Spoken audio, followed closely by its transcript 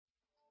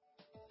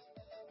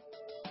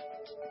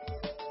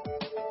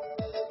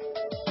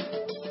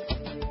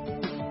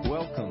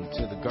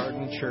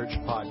Garden Church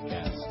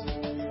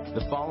podcast.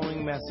 The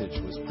following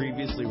message was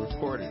previously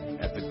recorded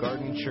at the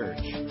Garden Church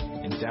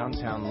in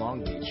downtown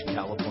Long Beach,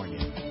 California.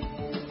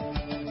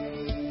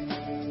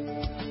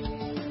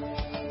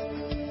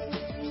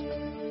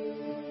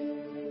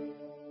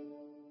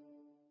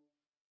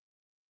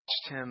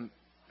 Watched him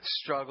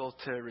struggle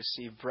to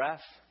receive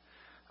breath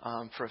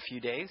for a few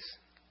days,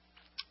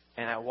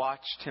 and I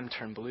watched him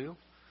turn blue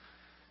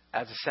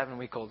as a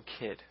 7-week-old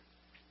kid.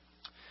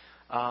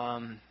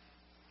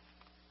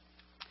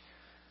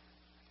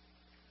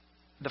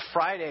 The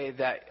Friday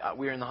that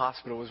we were in the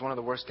hospital was one of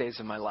the worst days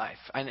of my life.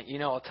 And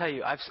I'll tell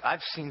you,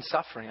 I've seen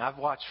suffering. I've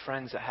watched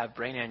friends that have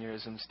brain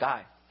aneurysms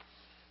die.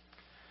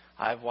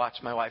 I've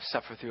watched my wife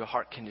suffer through a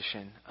heart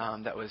condition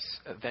that was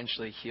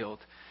eventually healed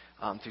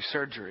through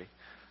surgery.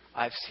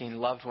 I've seen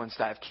loved ones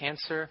die of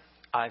cancer.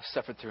 I've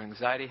suffered through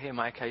anxiety. Hey,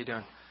 Mike, how you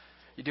doing?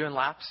 You doing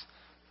laps?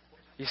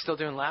 You still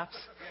doing laps?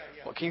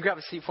 Yeah. Well, can you grab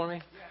a seat for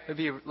me? It'd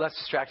be less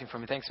distracting for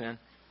me. Thanks, man.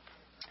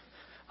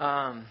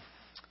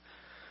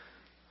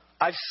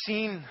 I've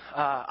seen,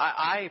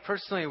 I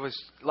personally was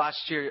last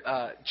year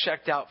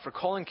checked out for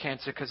colon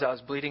cancer because I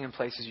was bleeding in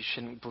places you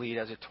shouldn't bleed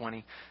as a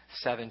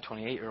 27,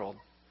 28-year-old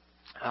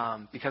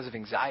because of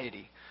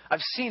anxiety.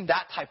 I've seen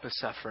that type of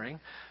suffering,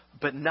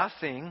 but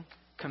nothing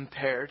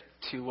compared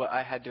to what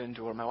I had to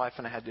endure, my wife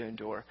and I had to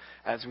endure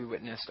as we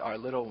witnessed our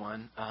little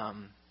one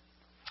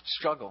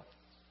struggle.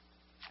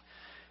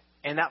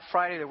 And that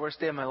Friday, the worst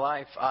day of my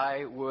life,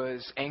 I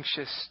was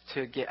anxious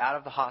to get out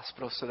of the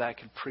hospital so that I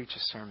could preach a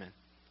sermon.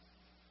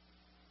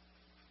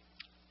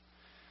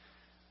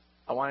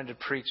 I wanted to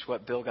preach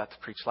what Bill got to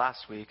preach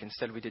last week.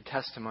 Instead, we did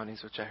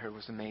testimonies, which I heard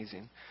was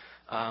amazing.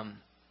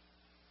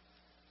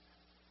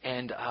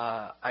 And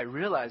I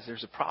realized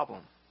there's a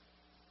problem.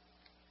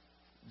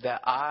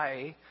 That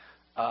I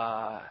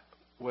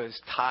was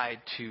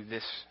tied to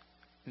this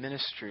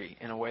ministry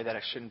in a way that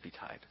I shouldn't be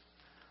tied.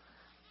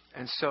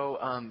 And so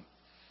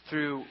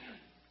through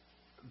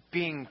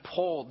being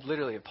pulled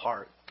literally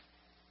apart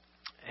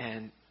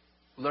and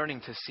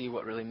learning to see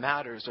what really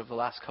matters over the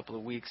last couple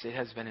of weeks, it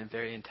has been a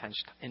very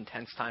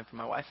intense time for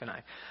my wife and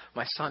I.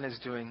 My son is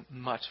doing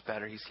much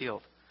better. He's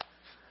healed,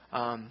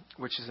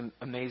 which is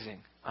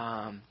amazing.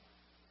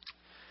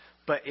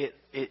 But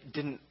it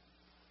didn't.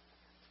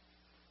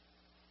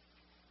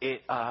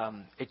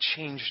 It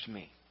changed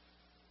me.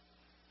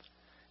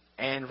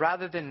 And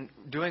rather than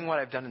doing what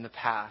I've done in the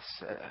past,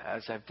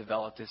 as I've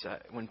developed, is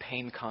when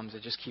pain comes, I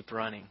just keep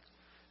running.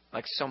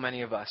 Like so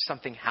many of us,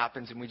 something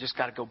happens and we just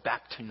got to go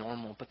back to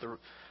normal. But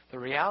the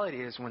reality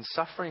is when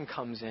suffering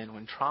comes in,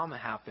 when trauma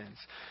happens,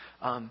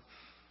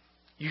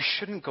 you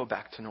shouldn't go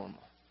back to normal.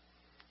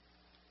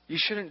 You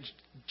shouldn't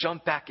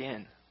jump back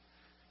in.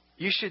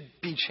 You should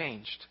be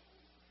changed.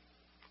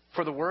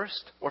 For the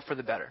worst or for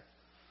the better.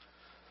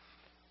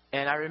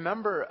 And I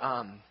remember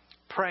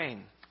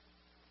praying.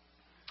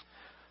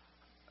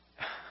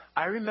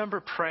 I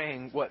remember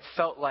praying what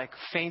felt like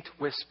faint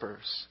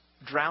whispers,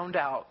 drowned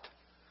out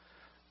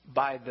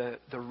by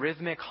the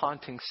rhythmic,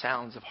 haunting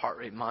sounds of heart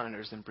rate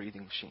monitors and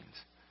breathing machines.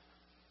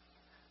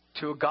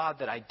 To a God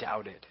that I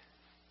doubted,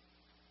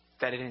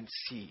 that I didn't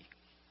see,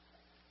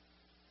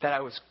 that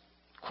I was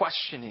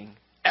questioning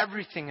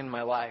everything in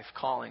my life,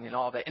 calling and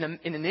all that. In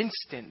an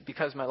instant,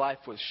 because my life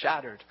was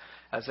shattered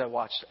as I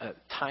watched a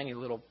tiny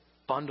little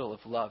bundle of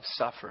love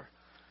suffer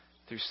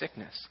through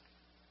sickness.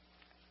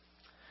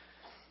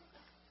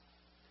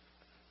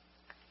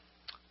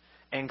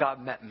 And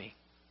God met me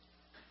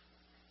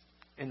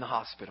in the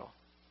hospital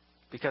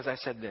because I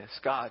said this: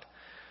 God,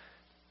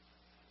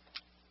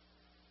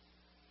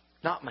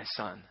 not my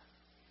son.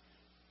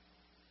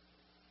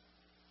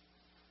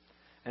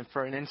 And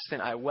for an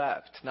instant I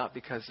wept, not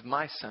because of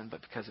my son,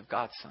 but because of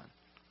God's son.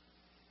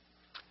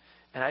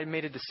 And I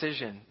made a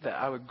decision that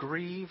I would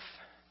grieve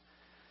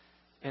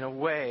in a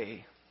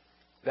way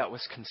that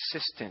was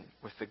consistent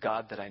with the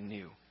God that I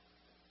knew.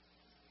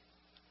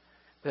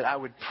 That I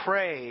would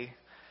pray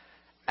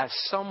as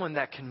someone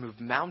that can move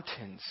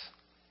mountains,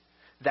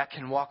 that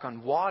can walk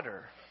on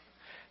water,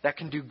 that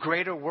can do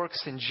greater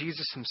works than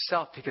Jesus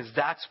himself, because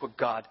that's what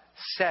God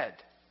said.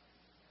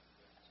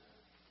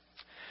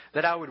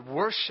 That I would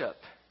worship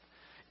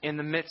in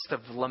the midst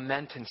of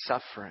lament and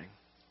suffering.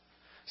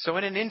 So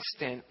in an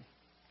instant,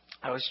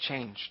 I was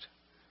changed.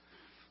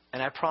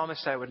 And I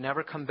promised I would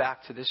never come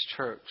back to this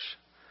church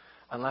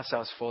unless I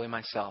was fully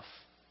myself.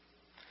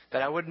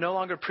 That I would no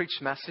longer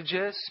preach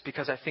messages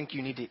because I think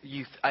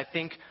I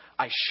think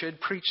I should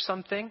preach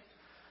something.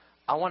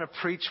 I want to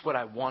preach what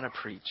I want to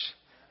preach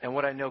and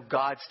what I know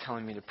God's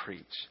telling me to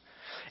preach.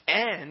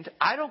 And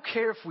I don't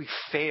care if we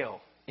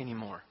fail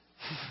anymore.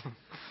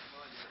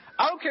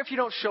 I don't care if you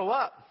don't show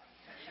up.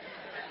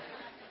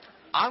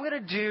 I'm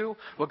going to do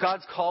what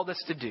God's called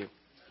us to do.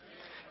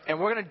 And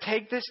we're going to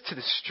take this to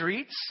the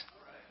streets.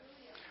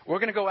 We're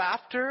going to go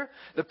after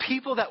the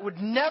people that would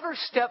never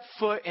step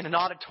foot in an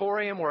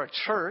auditorium or a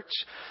church,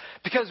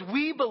 because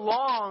we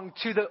belong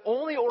to the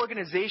only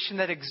organization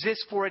that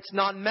exists for its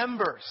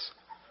non-members.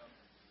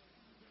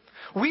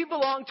 We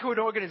belong to an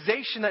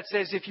organization that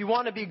says if you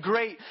want to be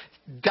great,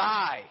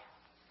 die.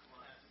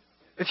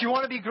 If you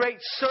want to be great,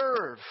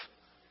 serve.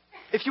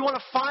 If you want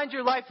to find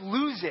your life,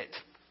 lose it.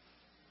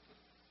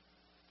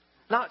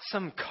 Not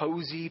some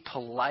cozy,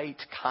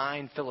 polite,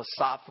 kind,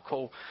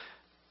 philosophical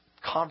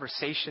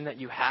conversation that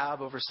you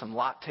have over some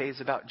lattes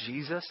about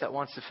Jesus that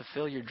wants to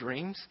fulfill your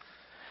dreams.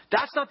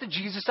 That's not the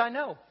Jesus I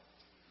know.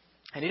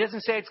 And he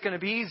doesn't say it's going to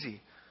be easy.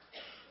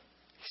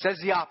 He says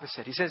the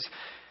opposite. He says,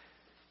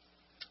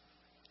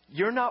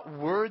 you're not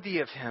worthy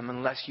of him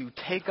unless you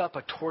take up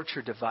a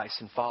torture device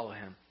and follow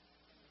him.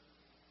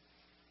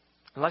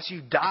 Unless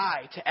you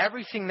die to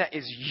everything that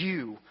is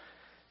you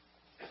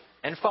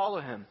and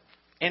follow him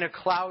in a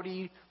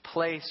cloudy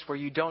place where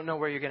you don't know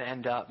where you're going to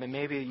end up. And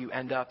maybe you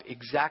end up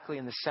exactly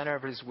in the center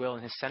of his will,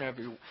 and the center of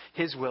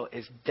his will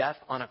is death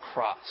on a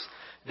cross.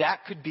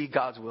 That could be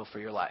God's will for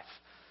your life.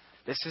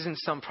 This isn't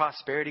some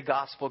prosperity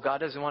gospel. God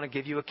doesn't want to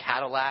give you a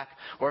Cadillac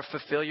or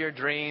fulfill your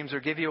dreams or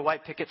give you a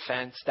white picket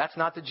fence. That's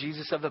not the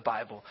Jesus of the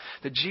Bible.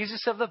 The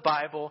Jesus of the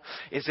Bible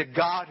is a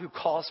God who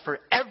calls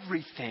for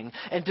everything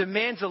and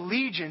demands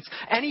allegiance.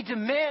 And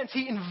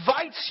he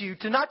invites you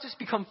to not just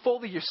become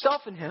fully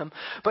yourself in him,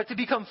 but to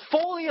become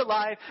fully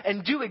alive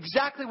and do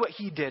exactly what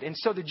he did. And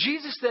so the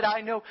Jesus that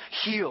I know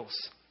heals.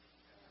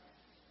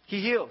 He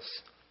heals.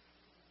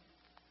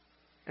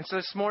 And so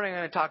this morning I'm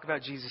going to talk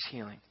about Jesus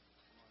healing.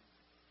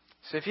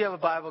 So if you have a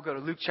Bible, go to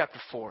Luke chapter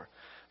 4,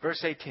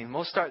 verse 18.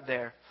 We'll start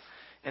there.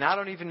 And I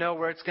don't even know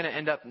where it's going to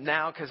end up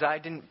now because I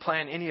didn't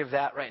plan any of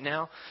that right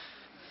now.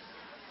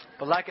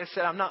 But like I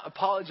said, I'm not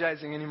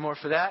apologizing anymore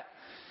for that.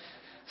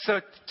 So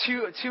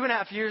two and a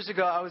half years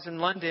ago, I was in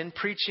London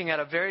preaching at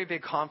a very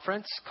big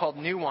conference called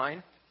New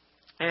Wine.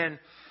 And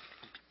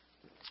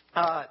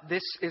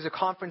this is a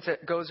conference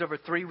that goes over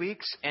 3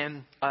 weeks,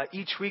 and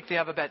each week they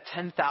have about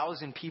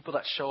 10,000 people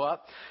that show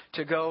up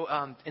to go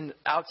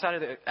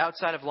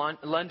outside of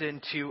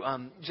London to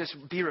just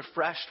be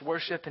refreshed,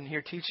 worship, and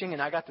hear teaching.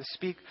 And I got to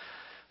speak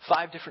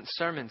 5 different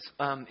sermons.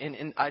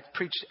 And I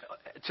preached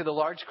to the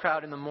large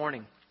crowd in the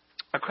morning,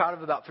 a crowd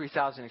of about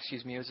 3,000.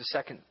 Excuse me. It was a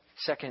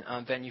second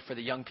venue for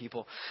the young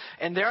people,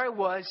 and there I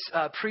was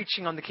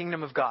preaching on the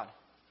kingdom of God.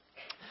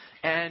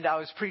 And I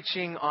was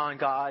preaching on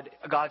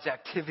God's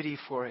activity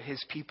for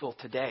his people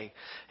today.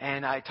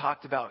 And I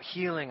talked about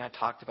healing. I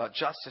talked about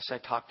justice. I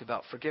talked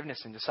about forgiveness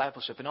and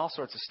discipleship and all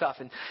sorts of stuff.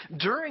 And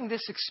during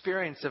this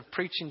experience of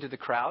preaching to the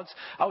crowds,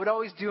 I would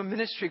always do a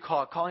ministry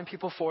call, calling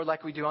people forward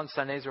like we do on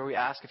Sundays, where we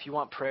ask if you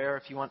want prayer,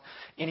 if you want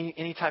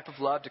any type of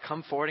love, to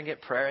come forward and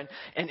get prayer.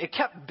 And it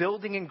kept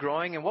building and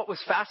growing. And what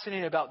was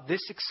fascinating about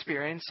this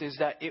experience is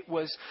that it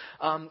was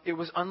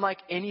unlike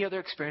any other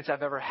experience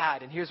I've ever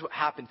had. And here's what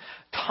happened.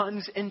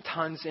 Tons and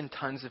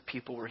tons of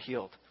people were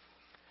healed.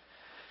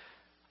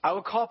 I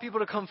would call people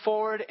to come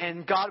forward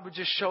and God would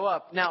just show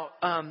up. Now,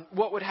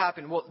 what would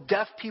happen? Well,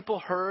 deaf people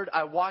heard.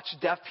 I watched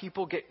deaf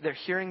people get their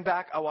hearing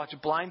back. I watched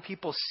blind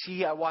people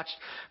see. I watched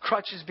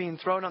crutches being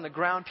thrown on the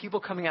ground,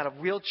 people coming out of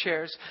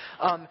wheelchairs.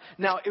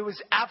 Now, it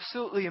was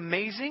absolutely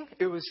amazing.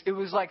 It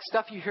was like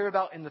stuff you hear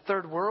about in the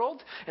third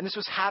world. And this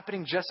was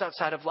happening just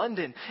outside of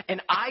London.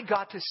 And I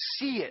got to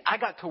see it. I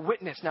got to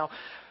witness. Now,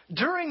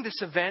 during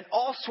this event,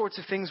 all sorts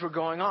of things were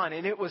going on,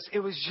 and it was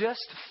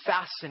just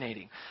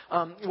fascinating.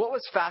 What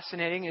was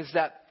fascinating is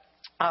that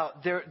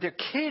their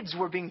kids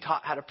were being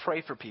taught how to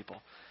pray for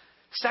people.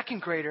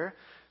 Second grader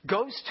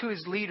goes to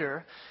his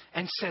leader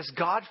and says,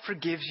 "God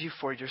forgives you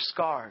for your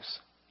scars."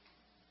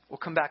 We'll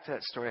come back to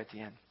that story at the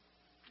end.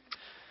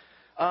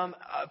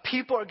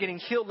 People are getting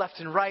healed left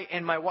and right.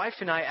 And my wife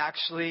and I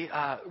actually,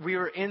 we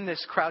were in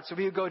this crowd, so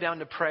we would go down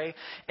to pray.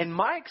 And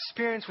my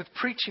experience with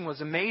preaching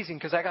was amazing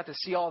because I got to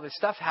see all this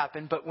stuff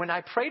happen. But when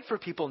I prayed for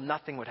people,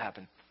 nothing would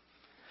happen.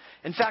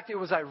 In fact, it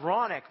was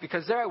ironic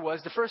because there I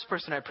was, the first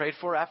person I prayed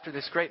for after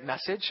this great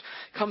message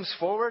comes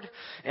forward,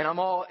 and I'm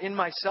all in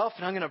myself,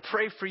 and I'm going to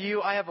pray for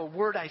you. I have a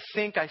word, I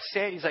think, I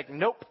say it. He's like,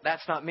 "Nope,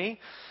 that's not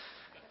me."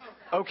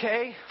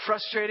 Okay,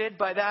 frustrated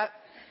by that.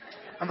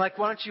 I'm like,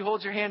 "Why don't you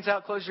hold your hands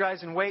out, close your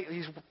eyes, and wait?"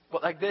 He's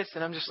like this,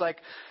 and I'm just like,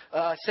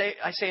 I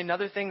say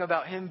another thing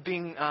about him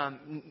being,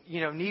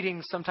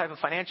 needing some type of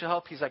financial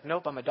help. He's like,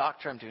 "Nope, I'm a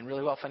doctor. I'm doing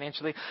really well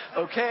financially."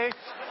 Okay.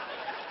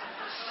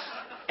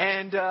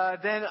 And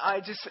then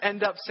I just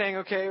end up saying,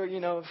 "Okay,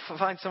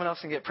 find someone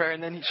else and get prayer."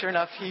 And then sure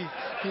enough, he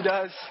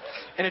does,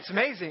 and it's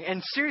amazing.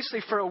 And seriously,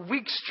 for a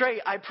week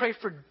straight, I pray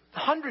for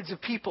hundreds of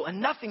people,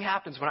 and nothing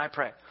happens when I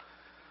pray.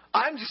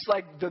 I'm just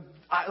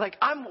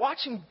I'm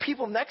watching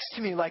people next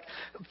to me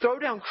throw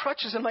down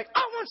crutches. I'm like,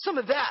 "I want some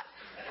of that."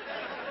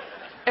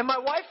 And my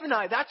wife and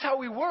I, that's how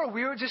we were.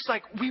 We were just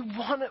like, we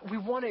want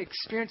to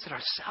experience it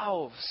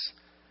ourselves.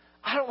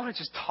 I don't want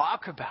to just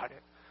talk about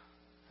it.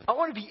 I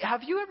want to be.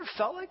 Have you ever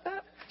felt like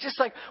that? Just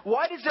like,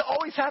 why does it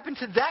always happen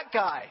to that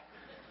guy?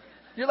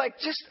 You're like,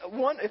 just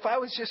one. If I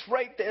was just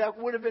right there, that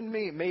would have been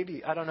me.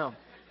 Maybe, I don't know.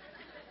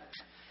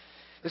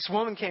 This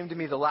woman came to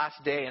me the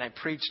last day, and I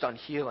preached on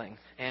healing.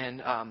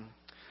 And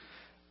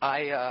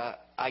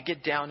I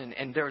get down,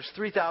 and there was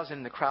 3,000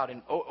 in the crowd,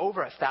 and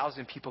over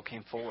 1,000 people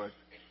came forward.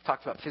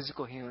 Talked about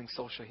physical healing,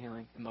 social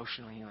healing,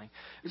 emotional healing.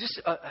 It was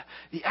just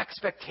the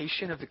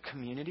expectation of the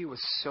community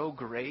was so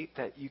great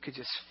that you could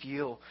just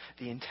feel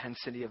the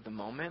intensity of the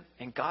moment.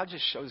 And God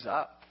just shows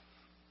up.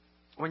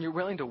 When you're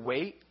willing to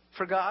wait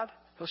for God,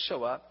 He'll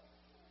show up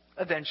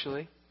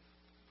eventually.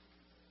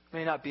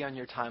 May not be on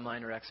your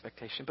timeline or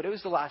expectation, but it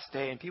was the last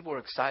day and people were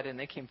excited and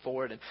they came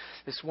forward and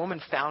this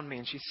woman found me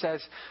and she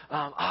says,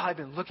 I've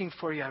been looking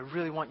for you. I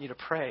really want you to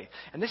pray.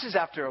 And this is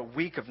after a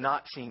week of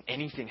not seeing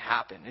anything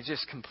happen. It's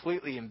just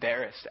completely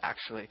embarrassed,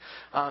 actually.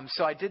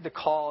 So I did the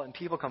call and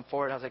people come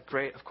forward. I was like,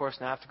 great, of course,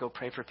 now I have to go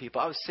pray for people.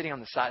 I was sitting on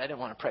the side. I didn't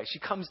want to pray. She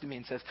comes to me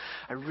and says,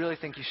 I really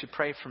think you should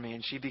pray for me.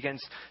 And she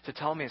begins to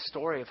tell me a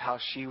story of how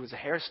she was a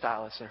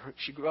hairstylist.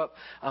 She grew up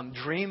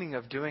dreaming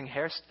of doing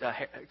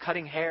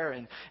cutting hair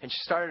and she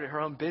started her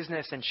own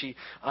business, and she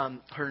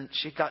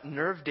got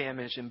nerve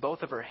damage in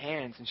both of her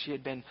hands, and she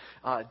had been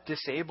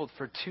disabled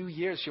for 2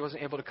 years. She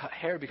wasn't able to cut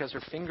hair because her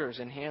fingers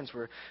and hands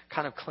were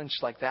kind of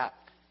clenched like that.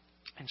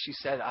 And she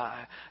said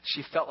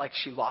she felt like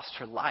she lost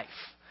her life,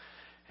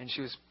 and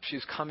she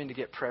was coming to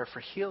get prayer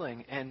for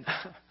healing. And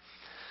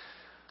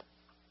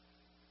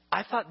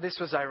I thought this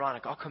was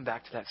ironic. I'll come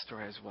back to that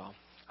story as well.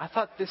 I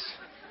thought this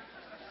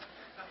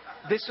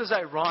was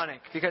ironic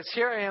because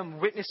here I am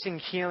witnessing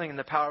healing and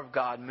the power of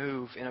God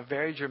move in a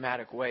very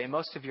dramatic way. And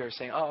most of you are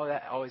saying, oh,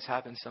 that always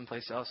happens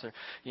someplace else. Or,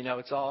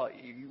 it's all,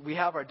 we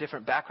have our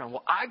different background.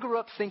 Well, I grew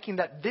up thinking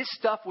that this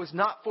stuff was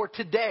not for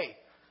today.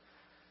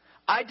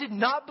 I did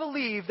not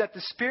believe that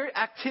the Spirit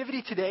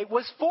activity today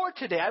was for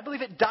today. I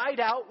believe it died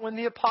out when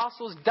the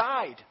apostles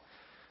died.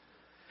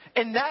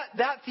 And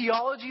that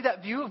theology,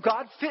 that view of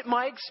God fit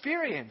my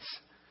experience.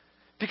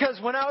 Because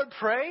when I would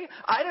pray,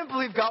 I didn't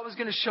believe God was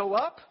going to show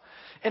up.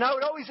 And I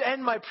would always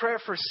end my prayer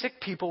for sick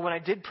people when I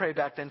did pray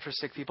back then for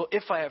sick people,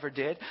 if I ever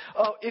did.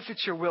 Oh, if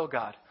it's your will,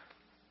 God.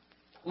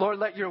 Lord,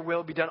 let your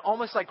will be done.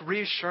 Almost like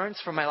reassurance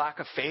for my lack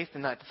of faith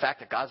and the fact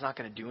that God's not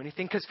going to do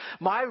anything. Because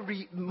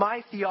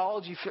my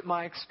theology fit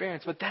my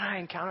experience. But then I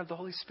encountered the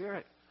Holy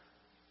Spirit.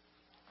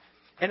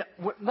 And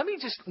let me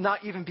just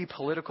not even be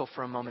political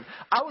for a moment.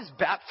 I was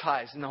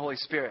baptized in the Holy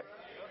Spirit.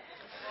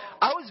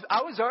 I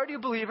was already a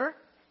believer.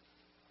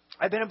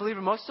 I've been a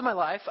believer most of my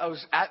life. I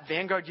was at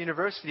Vanguard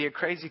University, a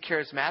crazy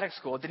charismatic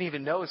school. I didn't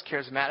even know it was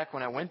charismatic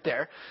when I went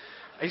there.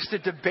 I used to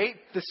debate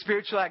the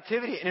spiritual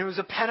activity, and it was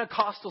a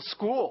Pentecostal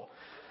school.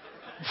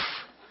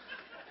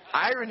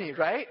 Irony,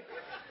 right?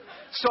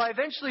 So I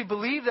eventually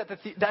believed that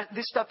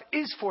this stuff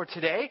is for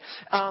today,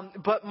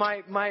 but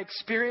my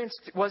experience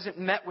wasn't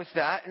met with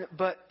that.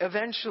 But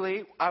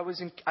eventually, I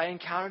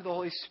encountered the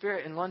Holy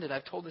Spirit in London.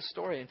 I've told this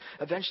story, and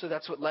eventually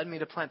that's what led me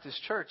to plant this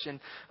church.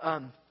 And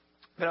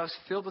but I was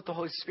filled with the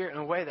Holy Spirit in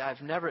a way that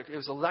it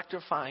was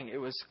electrifying. It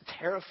was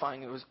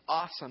terrifying. It was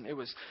awesome. It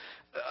was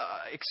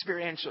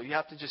experiential. You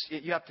have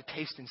to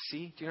taste and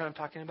see. Do you know what I'm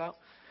talking about?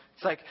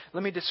 It's like,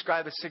 let me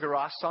describe a Sigur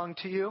Rós song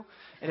to you.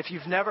 And if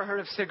you've never heard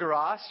of Sigur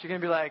Rós, you're going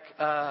to be like,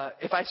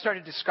 if I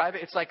started to describe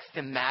it, it's like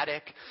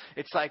thematic.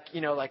 It's like,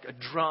 like a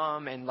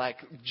drum and like,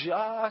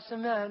 just a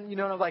man,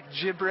 like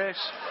gibberish.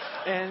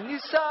 And you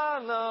saw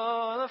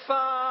the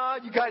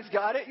fun. You guys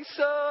got it? You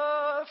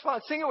saw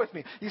fun. Sing it with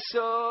me.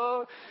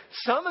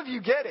 Some of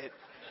you get it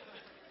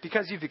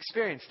because you've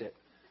experienced it.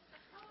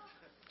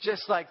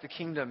 Just like the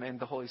kingdom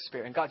and the Holy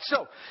Spirit and God.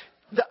 So,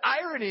 the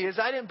irony is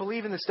I didn't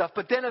believe in this stuff,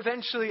 but then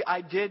eventually I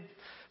did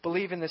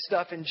believe in this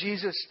stuff, and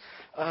Jesus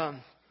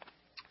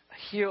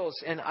heals,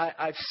 and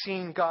I've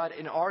seen God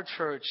in our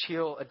church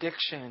heal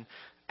addiction,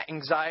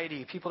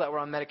 anxiety, people that were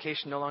on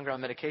medication, no longer on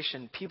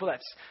medication, people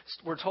that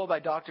were told by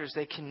doctors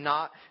they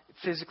cannot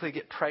physically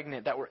get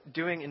pregnant, that were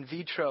doing in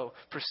vitro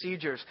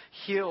procedures,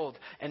 healed,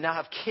 and now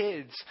have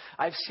kids.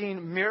 I've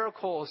seen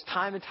miracles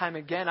time and time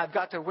again. I've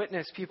got to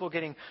witness people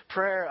getting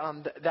prayer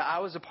that I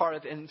was a part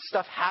of and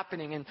stuff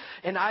happening.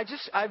 And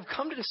I've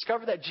come to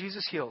discover that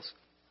Jesus heals.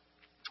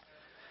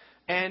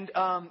 And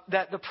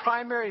that the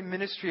primary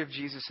ministry of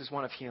Jesus is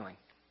one of healing.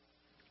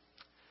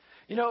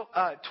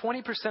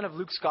 20% of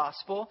Luke's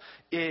gospel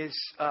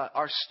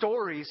are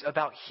stories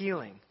about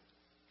healing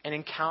and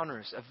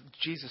encounters of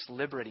Jesus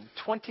liberating.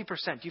 20%.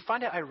 Do you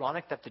find it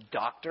ironic that the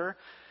doctor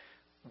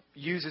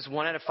uses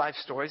 1 out of 5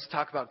 stories to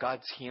talk about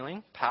God's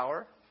healing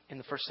power in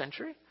the first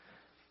century?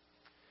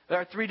 There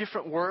are 3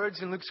 different words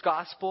in Luke's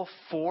gospel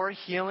for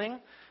healing.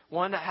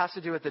 One that has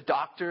to do with the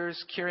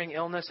doctors curing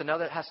illness.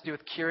 Another that has to do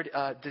with cured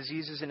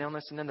diseases and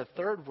illness. And then the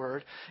third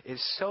word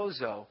is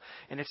sozo.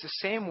 And it's the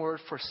same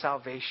word for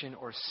salvation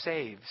or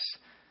saves.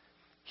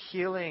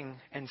 Healing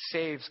and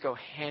saves go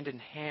hand in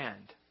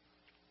hand.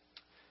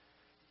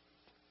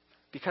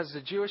 Because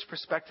the Jewish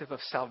perspective of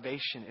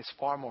salvation is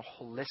far more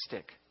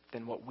holistic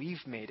than what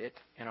we've made it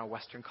in our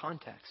Western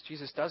context.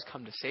 Jesus does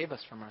come to save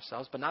us from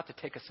ourselves, but not to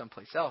take us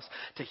someplace else,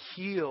 to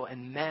heal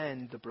and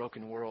mend the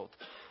broken world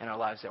in our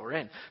lives that we're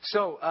in.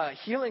 So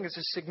healing is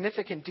a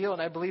significant deal,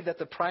 and I believe that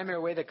the primary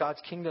way that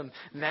God's kingdom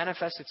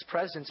manifests its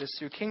presence is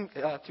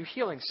through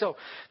healing. So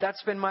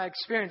that's been my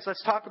experience.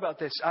 Let's talk about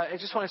this. I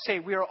just want to say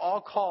we are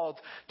all called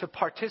to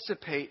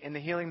participate in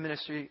the healing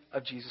ministry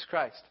of Jesus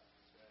Christ.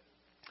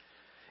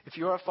 If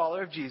you are a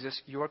follower of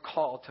Jesus, you are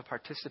called to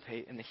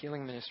participate in the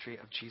healing ministry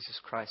of Jesus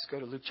Christ. Go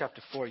to Luke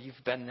chapter 4. You've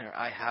been there.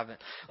 I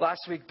haven't.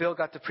 Last week, Bill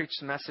got to preach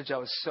the message I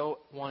was so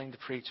wanting to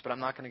preach, but I'm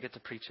not going to get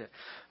to preach it.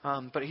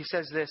 But he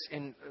says this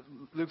in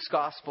Luke's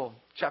Gospel,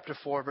 chapter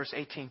 4, verse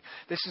 18.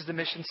 This is the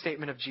mission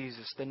statement of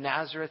Jesus, the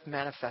Nazareth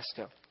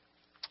Manifesto.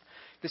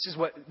 This is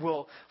what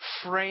will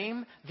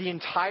frame the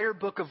entire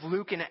book of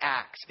Luke and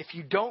Acts. If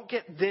you don't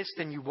get this,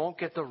 then you won't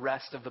get the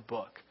rest of the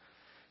book.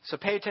 So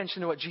pay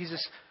attention to what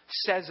Jesus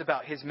says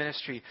about his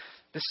ministry.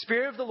 The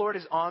Spirit of the Lord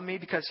is on me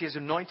because he has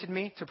anointed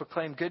me to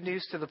proclaim good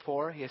news to the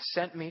poor. He has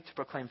sent me to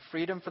proclaim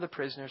freedom for the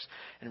prisoners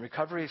and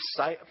recovery of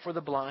sight for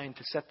the blind,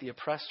 to set the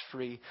oppressed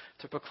free,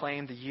 to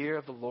proclaim the year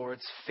of the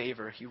Lord's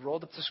favor. He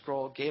rolled up the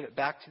scroll, gave it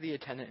back to the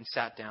attendant, and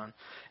sat down.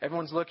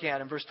 Everyone's looking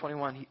at him. Verse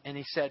 21, and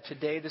he said,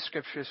 today the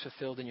scripture is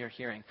fulfilled in your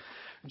hearing.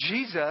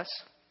 Jesus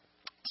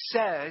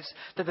says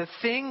that the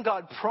thing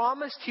God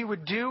promised he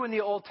would do in the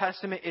Old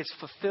Testament is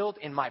fulfilled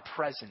in my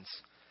presence.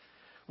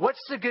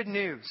 What's the good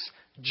news?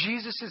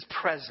 Jesus'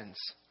 presence.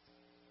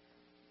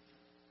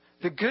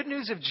 The good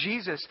news of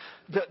Jesus,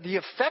 the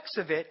effects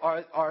of it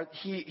are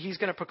he's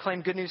going to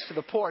proclaim good news for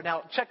the poor.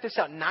 Now, check this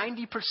out.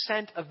 90%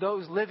 of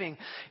those living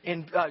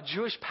in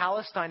Jewish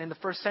Palestine in the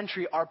first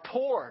century are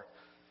poor.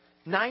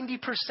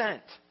 90%.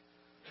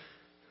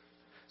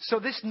 So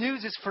this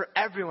news is for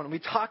everyone. We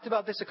talked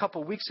about this a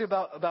couple of weeks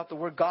ago about the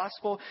word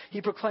gospel.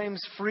 He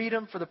proclaims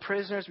freedom for the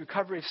prisoners,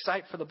 recovery of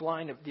sight for the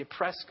blind, the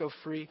oppressed go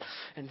free,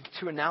 and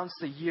to announce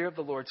the year of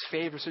the Lord's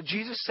favor. So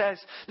Jesus says,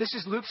 this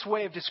is Luke's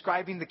way of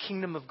describing the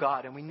kingdom of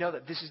God. And we know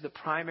that this is the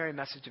primary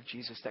message of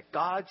Jesus, that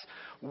God's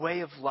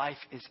way of life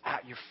is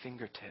at your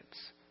fingertips.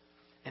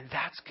 And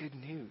that's good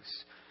news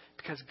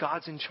because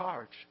God's in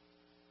charge.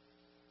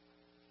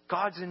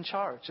 God's in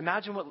charge.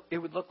 Imagine what it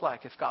would look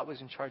like if God was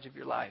in charge of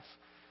your life.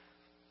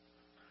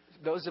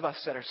 Those of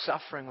us that are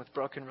suffering with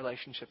broken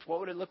relationships, what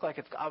would it look like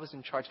if God was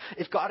in charge?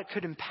 If God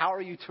could empower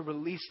you to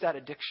release that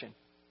addiction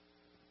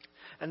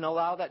and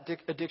allow that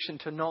addiction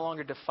to no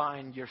longer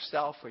define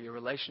yourself or your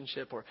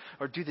relationship or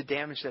do the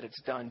damage that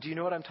it's done. Do you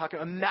know what I'm talking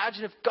about?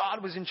 Imagine if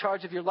God was in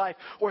charge of your life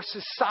or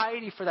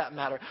society for that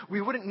matter.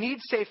 We wouldn't need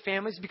safe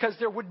families because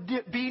there would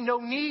be no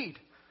need.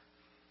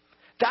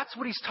 That's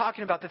what he's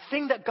talking about. The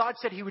thing that God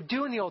said he would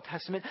do in the Old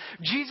Testament,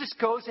 Jesus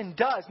goes and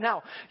does.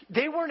 Now,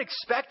 they weren't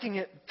expecting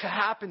it to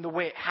happen the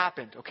way it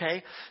happened,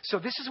 okay? So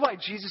this is why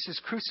Jesus is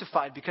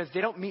crucified, because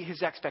they don't meet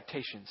his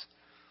expectations.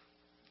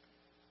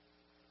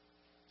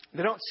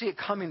 They don't see it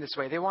coming this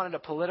way. They wanted a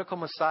political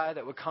Messiah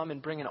that would come and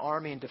bring an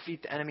army and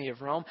defeat the enemy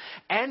of Rome.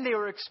 And they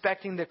were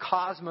expecting the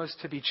cosmos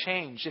to be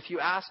changed. If you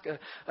ask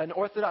an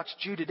Orthodox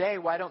Jew today,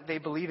 why don't they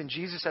believe in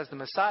Jesus as the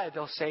Messiah?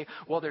 They'll say,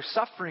 well, there's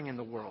suffering in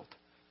the world.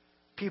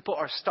 People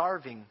are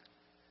starving.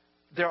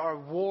 There are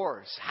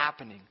wars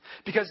happening.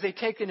 Because they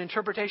take an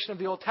interpretation of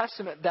the Old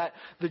Testament that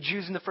the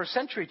Jews in the first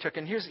century took.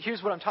 And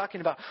here's what I'm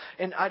talking about.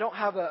 And I don't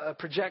have a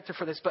projector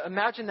for this, but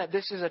imagine that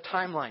this is a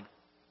timeline,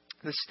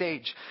 the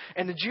stage.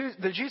 And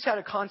the Jews had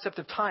a concept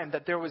of time,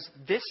 that there was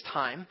this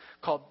time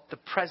called the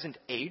present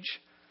age.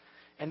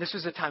 And this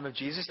was the time of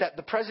Jesus, that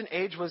the present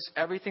age was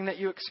everything that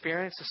you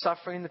experienced, the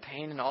suffering, the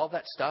pain, and all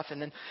that stuff.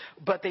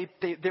 But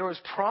there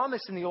was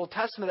promise in the Old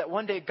Testament that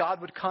one day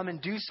God would come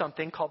and do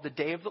something called the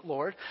Day of the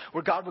Lord,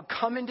 where God would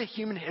come into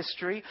human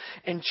history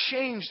and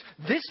change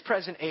this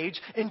present age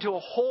into a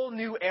whole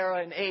new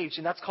era and age.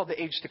 And that's called the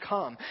age to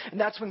come.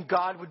 And that's when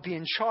God would be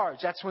in charge.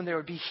 That's when there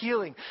would be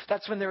healing.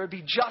 That's when there would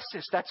be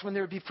justice. That's when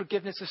there would be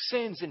forgiveness of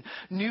sins and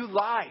new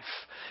life.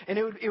 And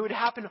it would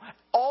happen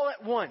all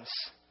at once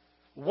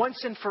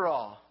and for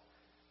all.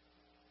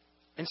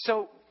 And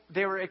so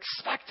they were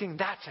expecting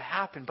that to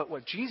happen. But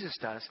what Jesus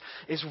does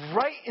is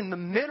right in the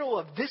middle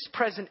of this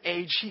present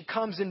age, he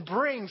comes and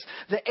brings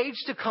the age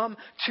to come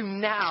to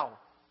now.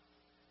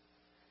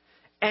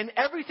 And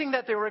everything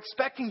that they were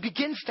expecting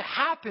begins to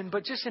happen,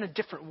 but just in a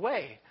different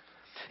way.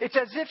 It's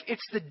as if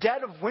it's the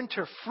dead of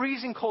winter,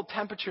 freezing cold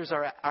temperatures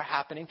are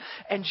happening,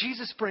 and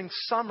Jesus brings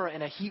summer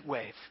and a heat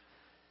wave.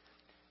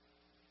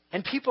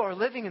 And people are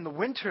living in the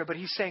winter, but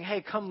he's saying,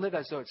 hey, come live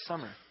as though it's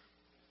summer.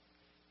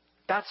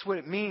 That's what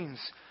it means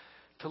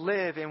to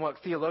live in what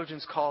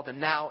theologians call the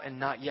now and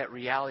not yet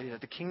reality,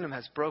 that the kingdom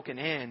has broken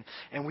in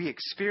and we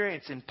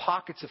experience in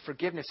pockets of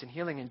forgiveness and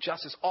healing and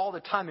justice all the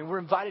time. And we're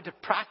invited to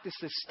practice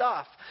this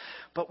stuff,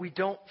 but we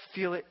don't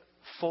feel it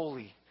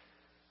fully.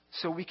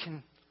 So we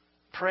can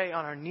pray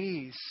on our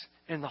knees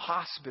in the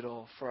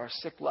hospital for our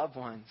sick loved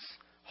ones,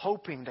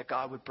 hoping that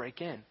God would break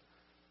in,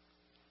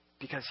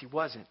 because he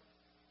wasn't.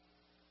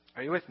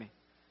 Are you with me?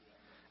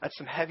 That's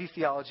some heavy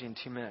theology in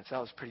 2 minutes.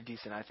 That was pretty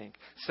decent, I think.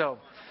 So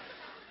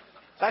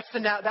that's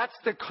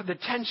the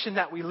tension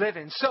that we live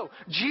in. So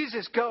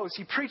Jesus goes,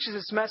 he preaches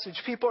this message.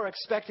 People are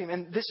expecting,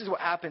 and this is what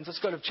happens. Let's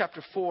go to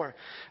chapter 4,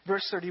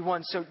 verse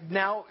 31. So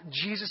now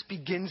Jesus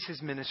begins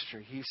his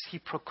ministry. He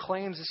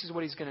proclaims this is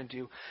what he's going to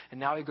do, and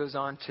now he goes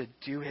on to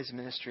do his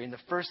ministry. And the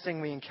first thing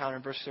we encounter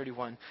in verse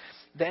 31,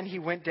 then he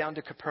went down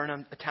to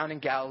Capernaum, a town in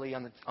Galilee,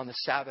 on the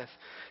Sabbath,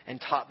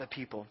 and taught the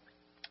people.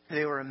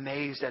 They were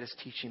amazed at his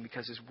teaching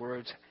because his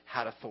words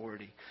had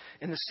authority.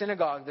 In the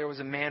synagogue, there was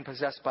a man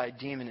possessed by a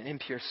demon, an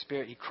impure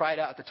spirit. He cried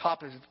out at the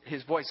top of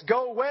his voice,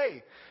 "Go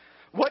away!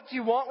 What do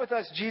you want with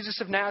us, Jesus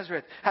of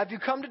Nazareth? Have you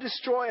come to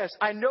destroy us?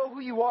 I know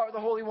who you are, the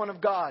Holy One of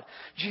God."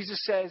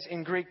 Jesus says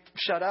in Greek,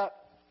 "Shut up."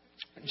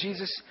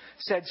 Jesus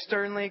said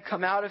sternly,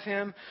 "Come out of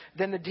him."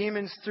 Then the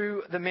demons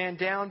threw the man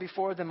down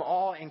before them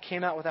all and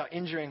came out without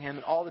injuring him.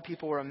 And all the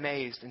people were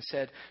amazed and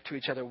said to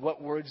each other,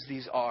 "What words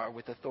these are!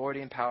 With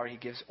authority and power he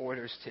gives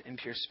orders to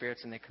impure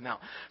spirits and they come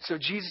out." So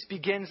Jesus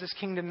begins this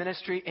kingdom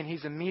ministry and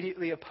he's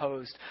immediately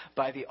opposed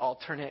by the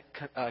alternate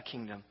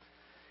kingdom.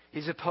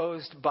 He's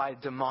opposed by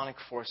demonic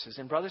forces.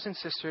 And brothers and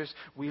sisters,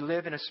 we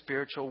live in a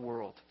spiritual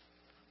world.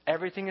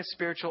 Everything is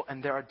spiritual,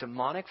 and there are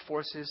demonic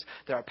forces.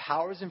 There are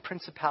powers and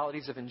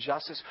principalities of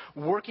injustice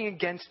working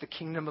against the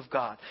kingdom of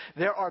God.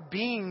 There are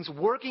beings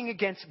working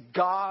against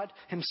God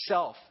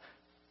himself.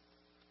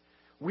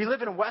 We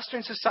live in a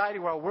Western society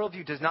where our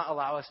worldview does not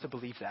allow us to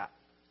believe that.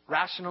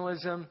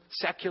 Rationalism,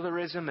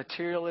 secularism,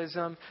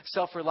 materialism,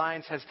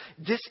 self-reliance has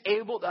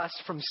disabled us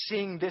from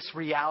seeing this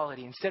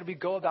reality. Instead, we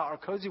go about our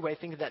cozy way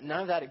thinking that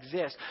none of that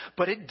exists,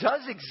 but it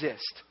does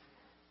exist.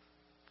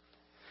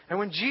 And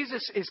when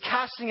Jesus is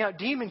casting out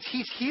demons,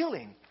 he's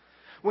healing.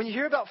 When you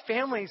hear about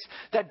families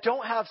that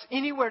don't have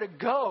anywhere to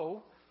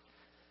go,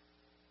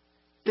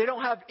 they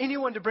don't have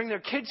anyone to bring their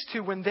kids to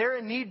when they're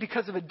in need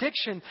because of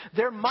addiction,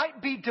 there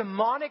might be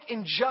demonic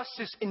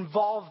injustice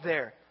involved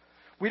there.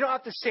 We don't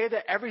have to say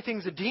that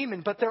everything's a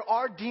demon, but there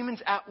are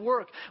demons at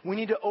work. We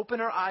need to open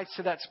our eyes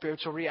to that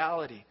spiritual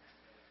reality.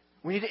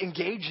 We need to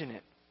engage in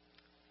it.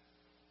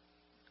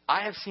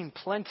 I have seen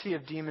plenty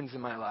of demons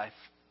in my life.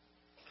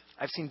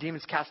 I've seen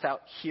demons cast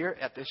out here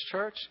at this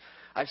church.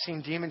 I've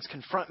seen demons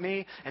confront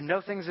me and know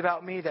things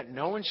about me that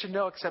no one should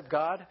know except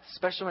God,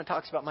 especially when it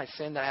talks about my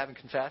sin that I haven't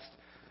confessed.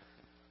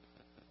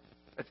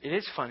 But it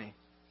is funny.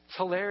 It's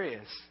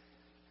hilarious.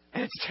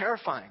 And it's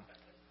terrifying.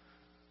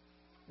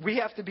 We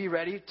have to be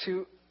ready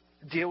to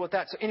deal with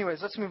that. So anyways,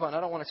 let's move on.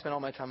 I don't want to spend all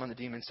my time on the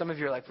demons. Some of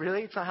you are like,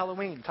 really? It's not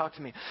Halloween. Talk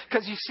to me.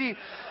 Because you see,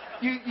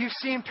 you've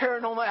seen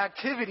paranormal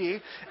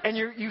activity and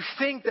you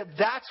think that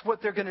that's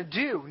what they're going to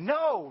do.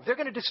 No, they're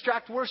going to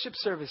distract worship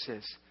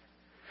services.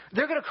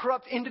 They're going to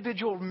corrupt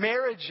individual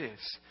marriages.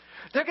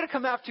 They're going to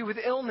come after you with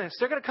illness.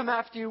 They're going to come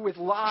after you with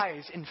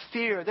lies and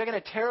fear. They're going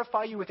to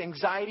terrify you with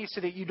anxiety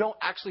so that you don't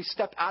actually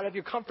step out of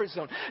your comfort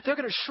zone. They're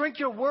going to shrink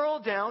your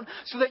world down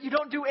so that you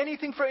don't do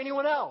anything for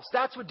anyone else.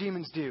 That's what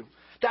demons do.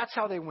 That's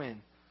how they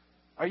win.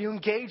 Are you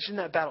engaged in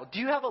that battle? Do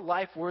you have a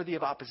life worthy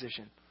of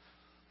opposition?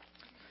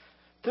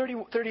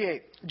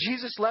 38.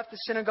 Jesus left the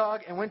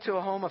synagogue and went to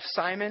a home of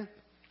Simon.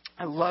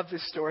 I love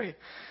this story.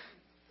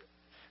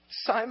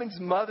 Simon's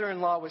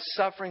mother-in-law was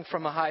suffering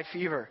from a high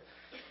fever.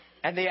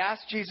 And they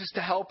asked Jesus to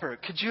help her.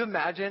 Could you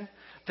imagine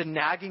the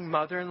nagging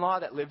mother-in-law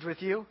that lived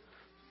with you?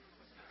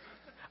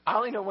 I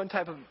only know one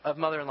type of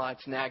mother-in-law.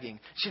 It's nagging.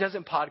 She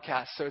doesn't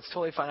podcast, so it's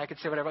totally fine. I can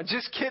say whatever. I'm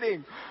just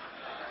kidding.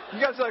 You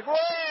guys are like,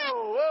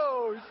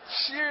 whoa,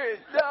 shit,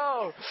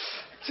 no.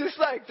 Just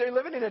like they're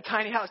living in a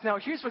tiny house. Now,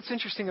 here's what's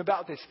interesting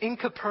about this. In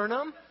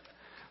Capernaum,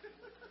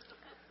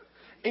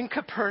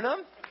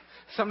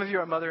 some of you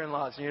are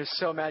mother-in-laws, and you're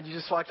so mad you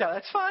just walked out.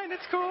 That's fine.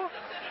 It's cool.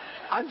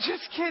 I'm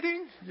just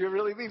kidding. You're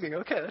really leaving.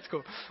 Okay, that's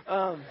cool.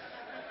 I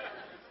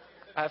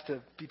have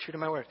to be true to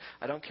my word.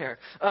 I don't care.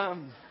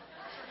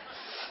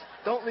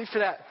 Don't leave for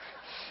that.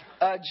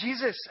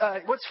 Jesus,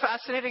 what's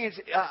fascinating is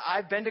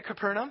I've been to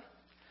Capernaum.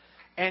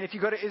 And if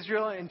you go to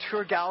Israel and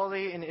tour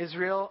Galilee in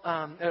Israel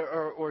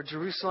or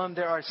Jerusalem,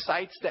 there are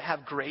sites that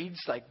have grades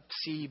like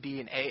C, B,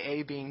 and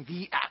AA being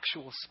the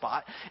actual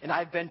spot. And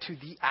I've been to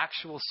the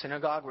actual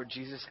synagogue where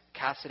Jesus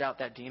casted out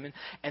that demon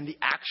and the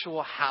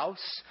actual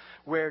house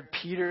where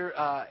Peter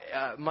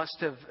must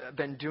have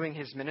been doing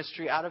his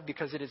ministry out of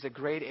because it is a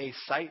grade A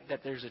site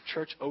that there's a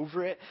church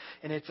over it.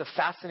 And it's a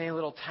fascinating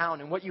little town.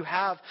 And what you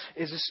have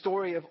is a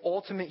story of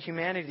ultimate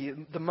humanity.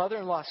 The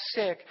mother-in-law is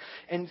sick.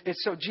 And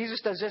so Jesus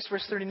does this,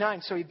 verse 39.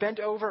 So he bent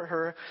over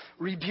her,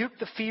 rebuked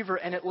the fever,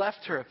 and it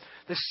left her.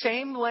 The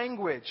same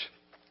language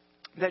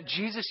that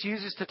Jesus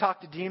uses to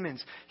talk to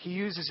demons, he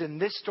uses in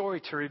this story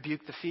to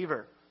rebuke the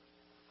fever.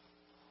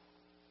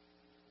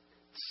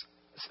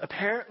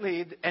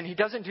 Apparently, and he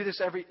doesn't do this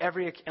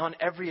on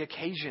every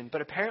occasion,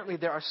 but apparently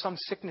there are some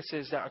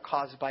sicknesses that are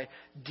caused by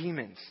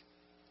demons.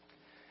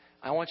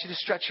 I want you to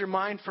stretch your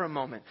mind for a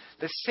moment.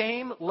 The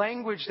same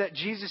language that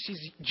Jesus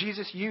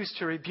used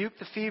to rebuke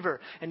the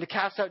fever and to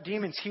cast out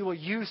demons, he will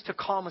use to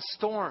calm a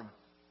storm.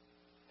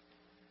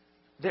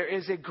 There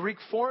is a Greek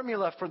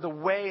formula for the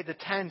way, the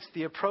tense,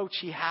 the approach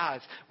he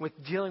has with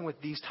dealing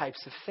with these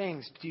types of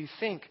things. Do you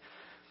think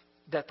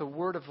that the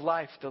word of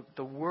life,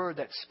 the word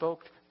that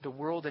spoke the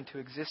world into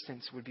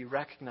existence, would be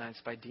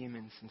recognized by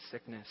demons and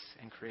sickness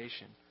and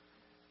creation?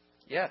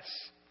 Yes.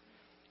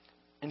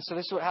 And so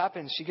this is what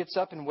happens. She gets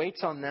up and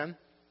waits on them.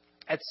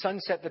 At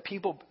sunset, the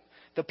people,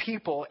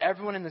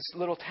 everyone in this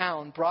little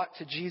town, brought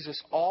to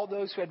Jesus all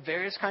those who had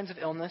various kinds of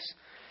illness.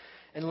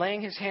 And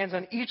laying his hands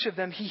on each of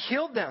them, he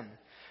healed them.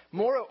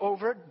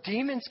 Moreover,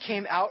 demons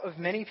came out of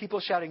many people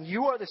shouting,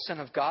 "You are the Son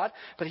of God."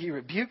 But he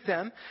rebuked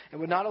them and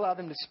would not allow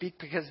them to speak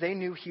because they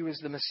knew he was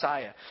the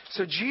Messiah.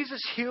 So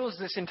Jesus heals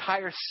this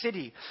entire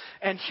city.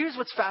 And here's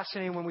what's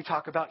fascinating when we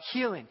talk about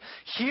healing.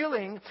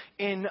 Healing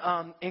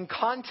in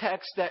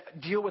contexts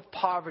that deal with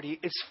poverty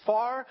is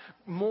far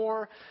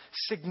more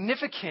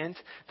significant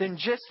than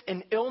just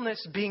an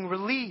illness being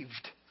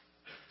relieved.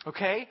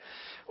 Okay?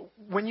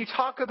 When you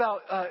talk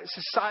about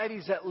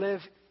societies that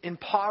live in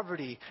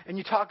poverty and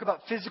you talk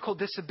about physical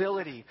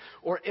disability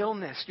or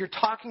illness, you're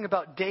talking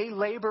about day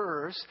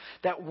laborers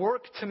that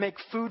work to make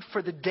food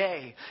for the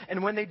day.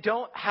 And when they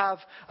don't have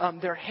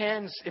their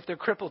hands, if they're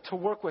crippled, to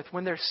work with,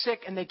 when they're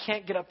sick and they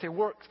can't get up to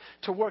work,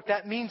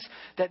 that means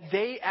that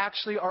they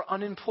actually are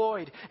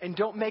unemployed and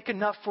don't make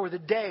enough for the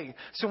day.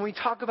 So when we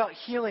talk about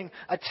healing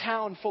a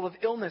town full of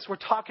illness, we're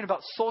talking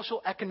about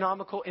social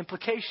economical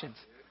implications.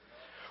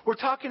 We're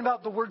talking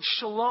about the word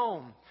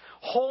shalom,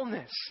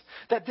 wholeness,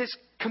 that this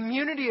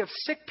community of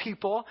sick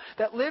people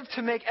that live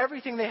to make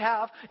everything they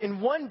have in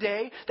one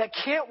day that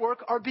can't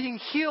work are being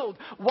healed.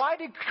 Why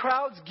did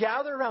crowds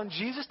gather around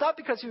Jesus? Not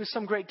because he was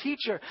some great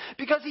teacher,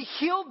 because he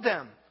healed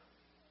them.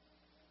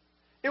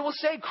 It will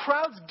say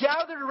crowds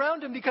gathered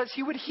around him because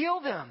he would heal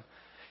them.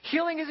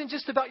 Healing isn't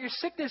just about your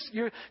sickness.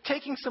 You're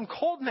taking some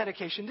cold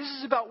medication. This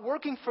is about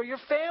working for your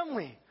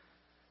family.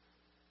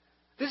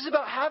 This is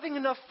about having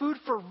enough food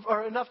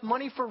or enough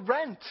money for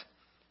rent.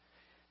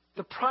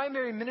 The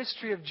primary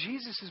ministry of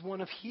Jesus is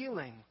one of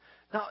healing,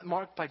 not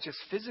marked by just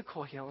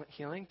physical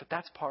healing, but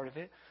that's part of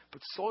it,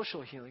 but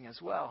social healing as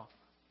well.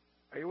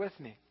 Are you with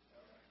me?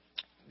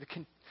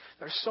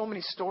 There are so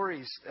many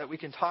stories that we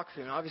can talk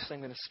through, and obviously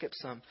I'm going to skip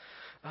some.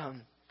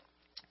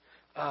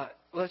 I'll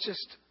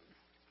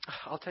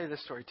tell you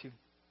this story too.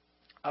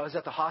 I was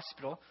at the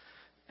hospital.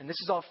 And this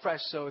is all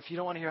fresh, so if you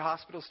don't want to hear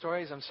hospital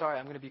stories, I'm sorry.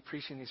 I'm going to be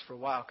preaching these for a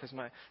while because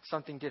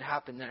something did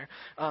happen there.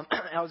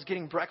 I was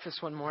getting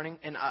breakfast one morning,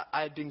 and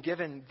I had been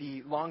given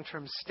the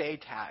long-term stay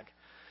tag.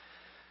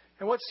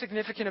 And what's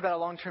significant about a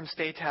long-term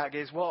stay tag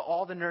is, well,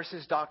 all the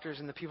nurses, doctors,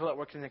 and the people that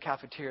worked in the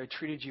cafeteria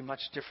treated you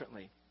much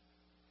differently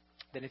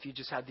than if you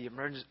just had the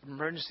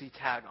emergency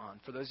tag on.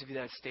 For those of you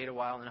that have stayed a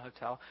while in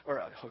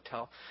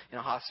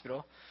a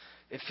hospital,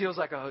 it feels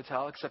like a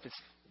hotel, except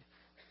it's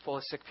full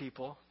of sick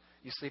people.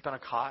 You sleep on a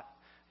cot.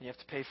 And you have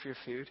to pay for your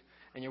food,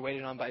 and you're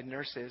waited on by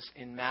nurses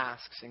in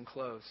masks and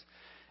clothes.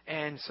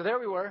 And so there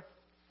we were.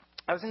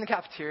 I was in the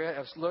cafeteria. I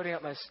was loading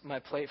up my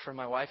plate for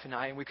my wife and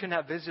I, and we couldn't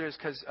have visitors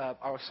because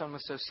our son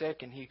was so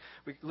sick, and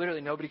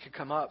literally nobody could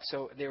come up.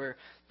 So they were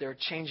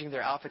changing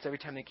their outfits every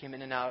time they came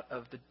in and out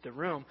of the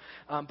room.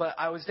 But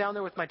I was down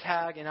there with my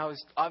tag, and I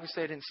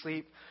didn't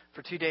sleep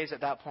for 2 days at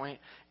that point.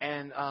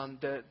 And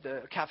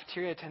the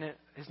cafeteria attendant,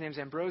 his name's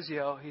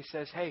Ambrosio, he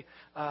says, "Hey,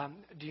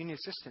 do you need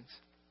assistance?"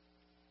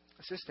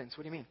 Assistance?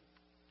 What do you mean?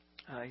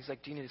 He's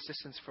like, "Do you need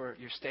assistance for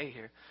your stay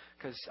here?"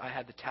 Because I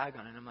had the tag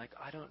on it. And I'm like,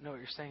 "I don't know what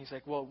you're saying." He's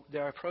like, "Well,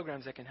 there are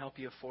programs that can help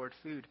you afford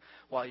food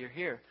while you're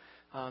here.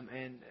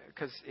 And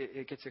because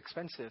it gets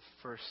expensive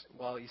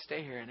while you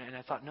stay here." And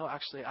I thought, no,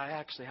 I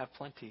actually have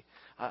plenty.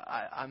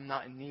 I'm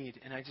not in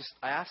need. And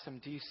I asked him,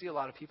 "Do you see a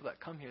lot of people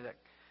that come here that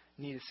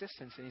need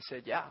assistance?" And he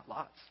said, "Yeah,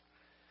 lots."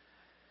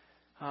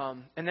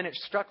 And then it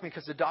struck me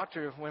because the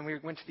doctor, when we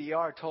went to the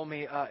ER, told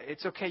me,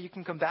 "It's okay, you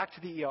can come back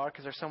to the ER,"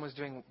 because our son was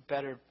doing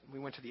better. We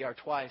went to the ER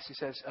twice. He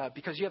says,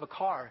 "Because you have a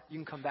car, you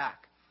can come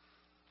back."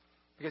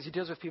 Because he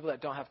deals with people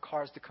that don't have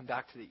cars to come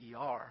back to the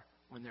ER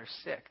when they're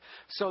sick.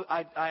 So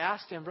I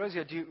asked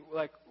Ambrosio,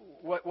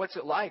 what's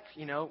it like,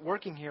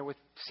 working here with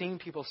seeing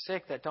people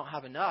sick that don't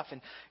have enough?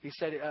 And he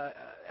said,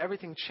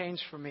 everything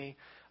changed for me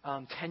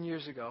 10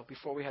 years ago,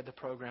 before we had the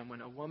program,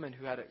 when a woman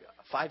who had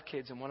 5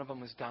 kids and one of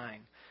them was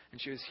dying,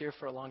 and she was here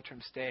for a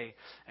long-term stay,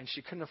 and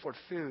she couldn't afford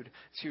food,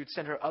 she would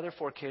send her other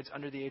 4 kids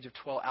under the age of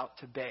 12 out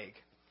to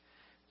beg.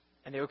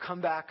 And they would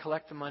come back,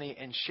 collect the money,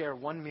 and share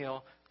one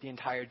meal the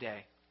entire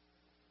day.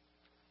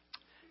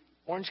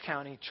 Orange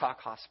County Chalk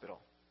Hospital.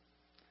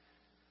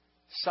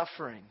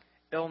 Suffering,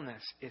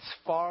 illness is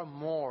far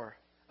more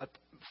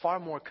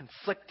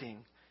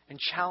conflicting and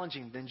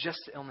challenging than just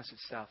the illness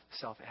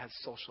itself. It has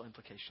social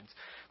implications.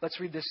 Let's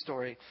read this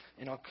story,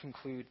 and I'll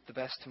conclude the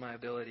best to my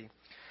ability.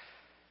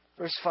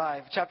 Verse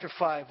 5, chapter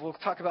 5. We'll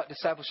talk about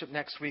discipleship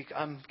next week.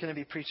 I'm going to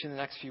be preaching the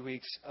next few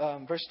weeks.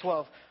 Verse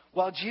 12.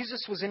 While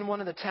Jesus was in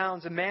one of the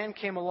towns, a man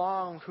came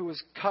along who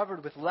was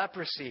covered with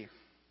leprosy.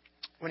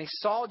 When he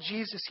saw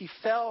Jesus, he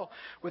fell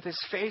with his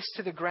face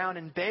to the ground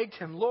and begged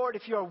him, "Lord,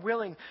 if you are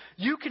willing,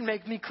 you can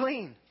make me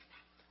clean."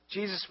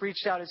 Jesus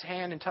reached out his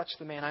hand and touched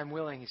the man. "I'm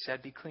willing," he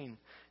said, "be clean."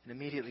 And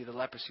immediately the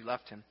leprosy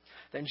left him.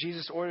 Then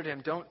Jesus ordered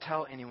him, "Don't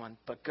tell anyone,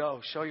 but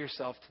go, show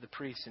yourself to the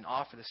priests and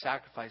offer the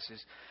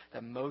sacrifices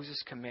that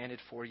Moses commanded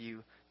for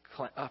your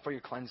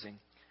cleansing,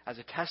 as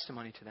a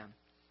testimony to them."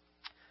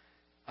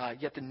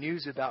 Yet the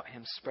news about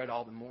him spread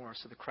all the more,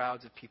 so the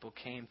crowds of people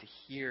came to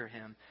hear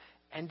him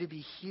and to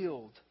be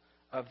healed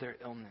of their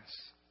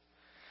illness.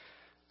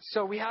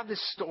 So we have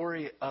this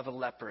story of a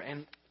leper.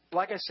 And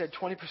like I said,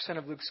 20%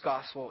 of Luke's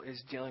gospel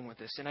is dealing with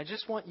this. And I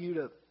just want you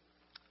to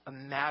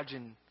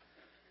imagine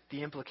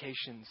the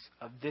implications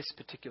of this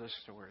particular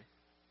story.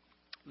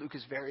 Luke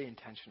is very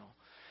intentional.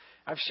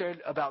 I've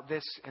shared about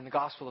this in the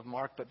Gospel of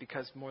Mark, but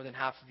because more than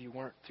half of you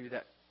weren't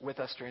with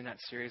us during that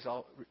series,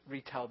 I'll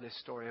retell this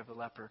story of the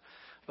leper.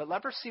 But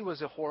leprosy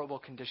was a horrible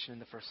condition in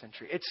the first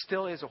century. It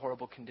still is a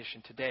horrible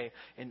condition today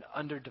in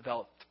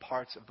underdeveloped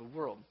parts of the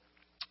world.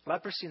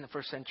 Leprosy in the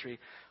first century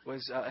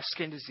was a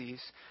skin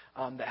disease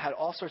that had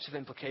all sorts of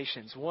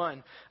implications.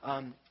 One,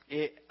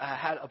 it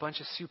had a bunch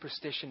of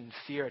superstition and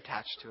fear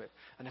attached to it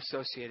and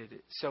associated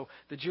it. So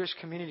the Jewish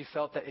community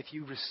felt that if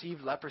you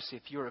received leprosy,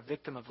 if you were a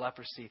victim of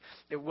leprosy,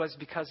 it was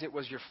because it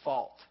was your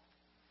fault.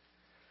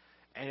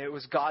 And it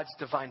was God's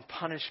divine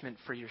punishment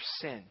for your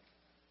sin.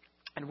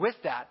 And with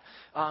that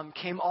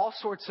came all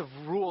sorts of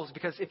rules,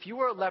 because if you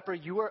were a leper,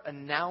 you were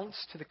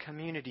announced to the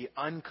community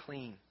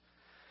unclean.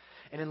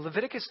 And in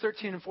Leviticus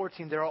 13 and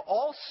 14, there are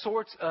all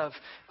sorts of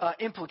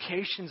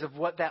implications of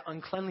what that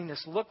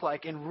uncleanliness looked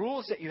like and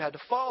rules that you had to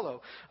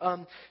follow.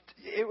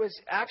 It was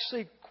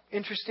actually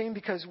interesting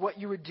because what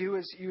you would do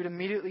is you would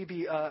immediately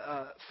be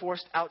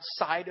forced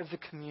outside of the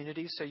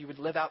community. So you would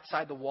live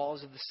outside the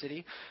walls of the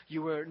city.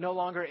 You were no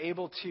longer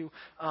able to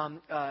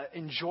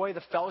enjoy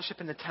the fellowship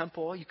in the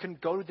temple. You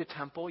couldn't go to the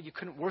temple. You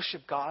couldn't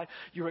worship God.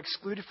 You were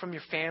excluded from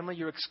your family.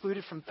 You were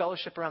excluded from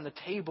fellowship around the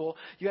table.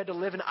 You had to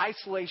live in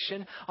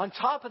isolation. On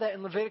top of that,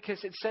 in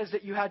Leviticus, it says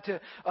that you had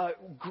to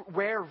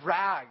wear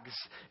rags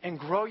and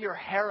grow your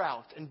hair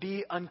out and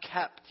be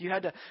unkept. You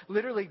had to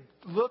literally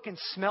look and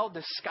smell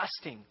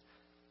disgusting,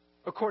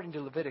 according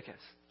to Leviticus,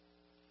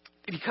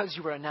 because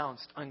you were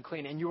announced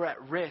unclean, and you were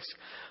at risk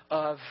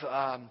of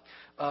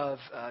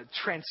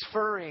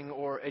transferring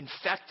or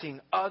infecting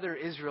other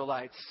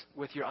Israelites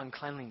with your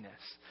uncleanliness.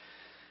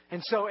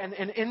 And so, and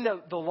in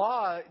the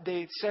law,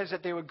 it says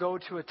that they would go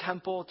to a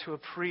temple, to a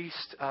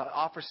priest,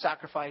 offer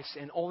sacrifice,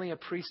 and only a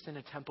priest in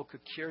a temple could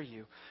cure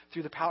you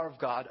through the power of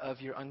God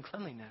of your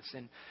uncleanliness.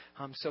 And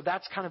so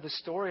that's kind of the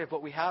story of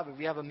what we have.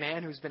 We have a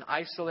man who's been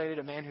isolated,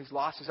 a man who's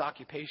lost his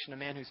occupation, a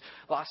man who's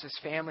lost his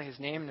family, his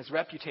name, and his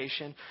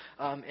reputation.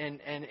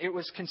 And it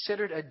was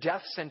considered a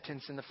death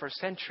sentence in the first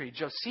century.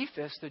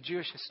 Josephus, the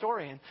Jewish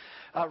historian,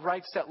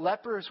 writes that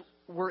lepers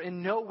were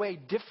in no way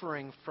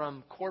differing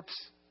from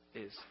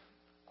corpses.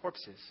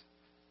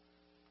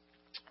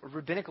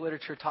 Rabbinic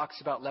literature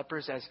talks about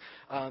lepers as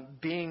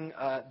being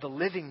the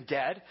living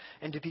dead,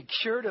 and to be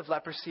cured of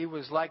leprosy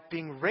was like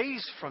being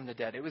raised from the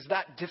dead. It was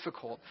that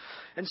difficult.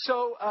 And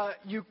so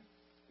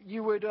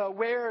you would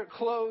wear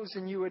clothes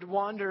and you would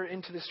wander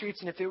into the streets,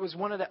 and if it was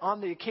on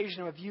the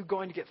occasion of you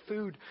going to get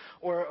food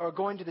or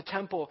going to the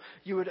temple,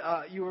 you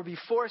would be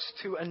forced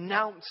to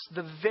announce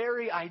the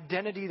very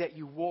identity that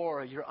you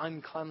wore, your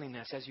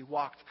uncleanliness, as you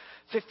walked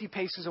 50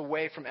 paces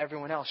away from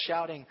everyone else,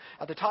 shouting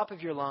at the top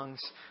of your lungs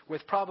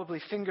with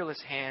probably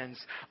fingerless hands,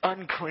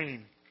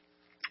 "Unclean,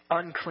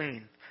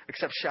 unclean,"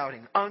 except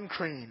shouting,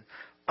 "Unclean,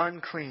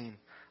 unclean,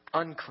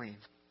 unclean."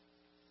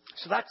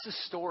 So that's the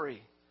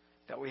story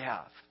that we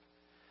have.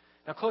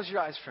 Now close your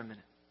eyes for a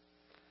minute.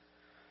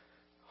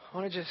 I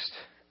want to just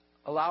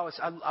allow us,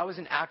 I was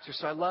an actor,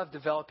 so I love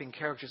developing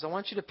characters. I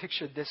want you to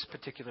picture this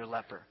particular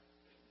leper.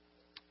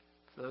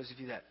 For those of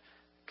you that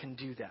can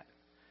do that.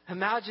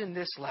 Imagine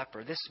this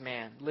leper, this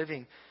man,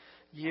 living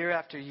year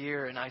after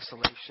year in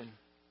isolation,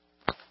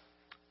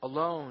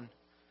 alone,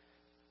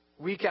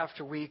 week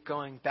after week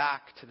going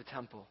back to the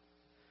temple.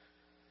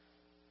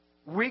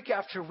 Week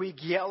after week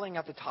yelling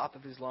at the top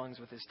of his lungs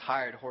with his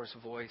tired, hoarse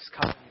voice,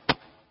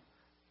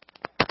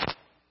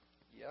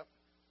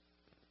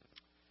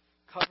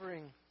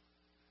 covering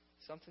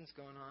something's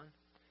going on.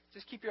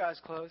 Just keep your eyes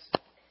closed.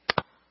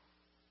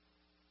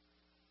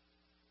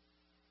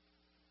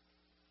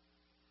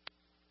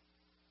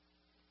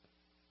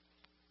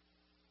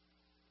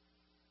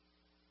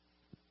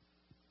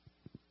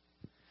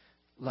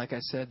 Like I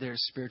said,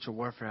 there's spiritual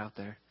warfare out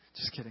there.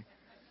 Just kidding.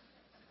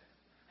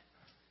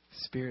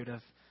 Spirit of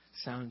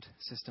sound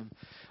system.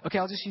 Okay,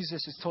 I'll just use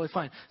this. It's totally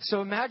fine.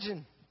 So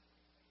imagine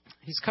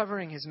he's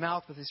covering his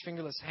mouth with his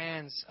fingerless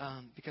hands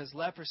because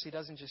leprosy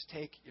doesn't just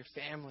take your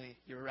family,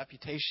 your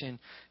reputation,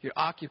 your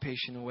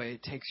occupation away.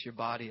 It takes your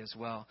body as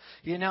well.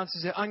 He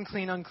announces it,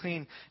 "Unclean,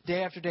 unclean,"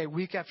 day after day,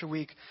 week after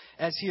week,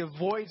 as he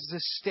avoids the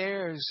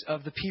stares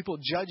of the people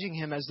judging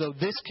him as though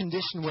this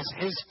condition was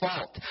his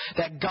fault,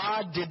 that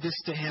God did this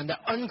to him,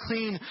 that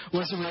unclean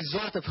was a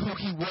result of who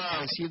he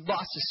was. He had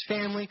lost his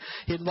family.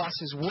 He had lost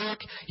his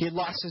work. He had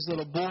lost his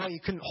little boy. He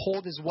couldn't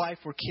hold his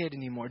wife or kid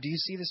anymore. Do you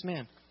see this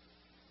man?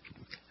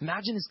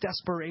 Imagine his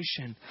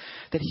desperation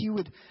that he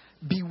would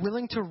be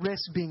willing to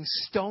risk being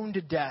stoned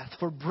to death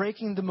for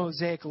breaking the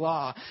Mosaic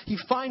law. He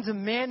finds a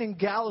man in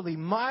Galilee,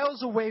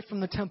 miles away from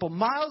the temple,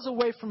 miles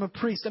away from a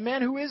priest, a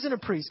man who isn't a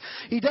priest.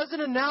 He doesn't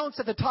announce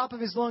at the top of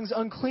his lungs,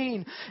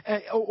 "Unclean,"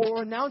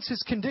 or announce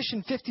his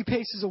condition 50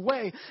 paces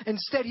away.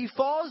 Instead, he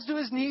falls to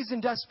his knees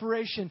in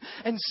desperation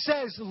and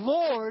says,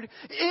 "Lord,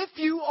 if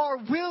you are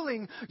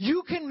willing,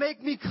 you can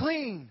make me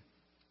clean."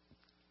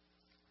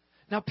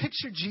 Now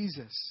picture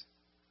Jesus.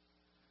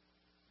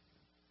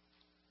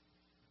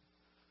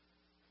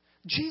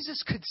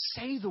 Jesus could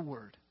say the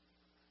word,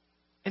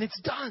 and it's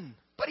done.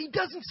 But he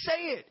doesn't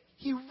say it.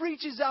 He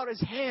reaches out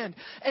his hand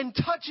and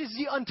touches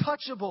the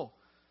untouchable.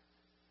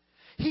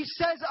 He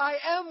says, I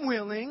am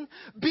willing.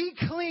 Be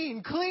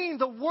clean. Clean.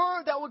 The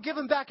word that will give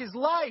him back his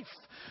life.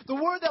 The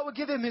word that will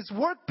give him his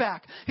work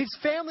back, his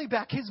family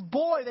back, his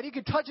boy, that he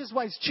could touch his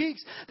wife's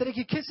cheeks, that he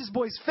could kiss his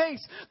boy's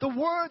face. The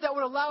word that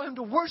would allow him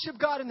to worship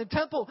God in the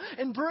temple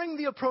and bring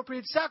the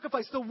appropriate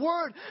sacrifice. The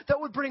word that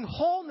would bring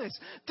wholeness.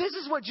 This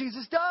is what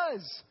Jesus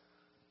does.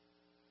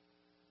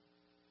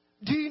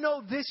 Do you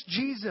know this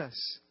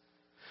Jesus?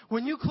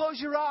 When you close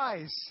your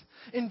eyes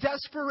in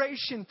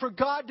desperation for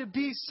God to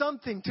be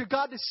something, to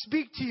God to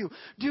speak to you,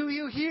 do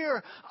you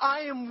hear,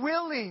 I am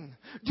willing?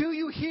 Do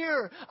you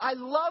hear, I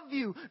love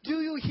you? Do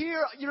you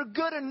hear, you're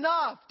good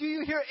enough? Do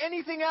you hear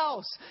anything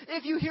else?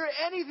 If you hear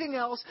anything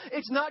else,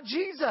 it's not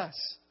Jesus.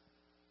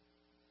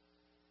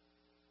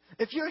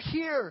 If you're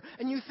here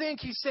and you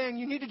think he's saying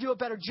you need to do a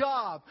better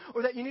job,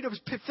 or that you need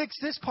to fix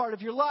this part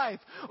of your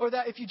life, or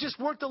that if you just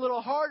worked a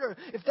little harder,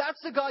 if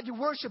that's the God you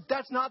worship,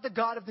 that's not the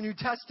God of the New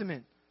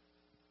Testament.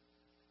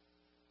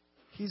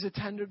 He's a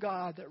tender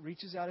God that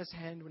reaches out his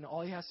hand when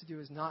all he has to do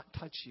is not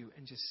touch you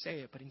and just say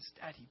it, but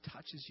instead he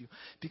touches you.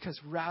 Because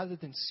rather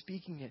than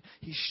speaking it,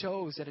 he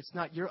shows that it's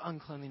not your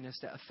uncleanliness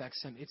that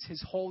affects him. It's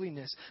his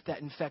holiness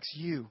that infects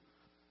you.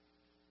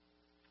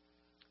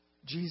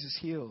 Jesus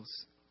heals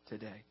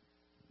today.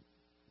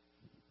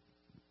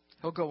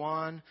 He'll go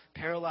on.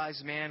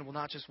 Paralyzed man will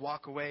not just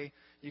walk away.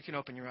 You can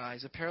open your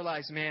eyes. A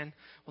paralyzed man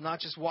will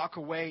not just walk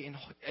away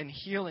in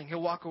healing.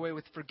 He'll walk away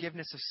with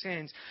forgiveness of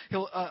sins.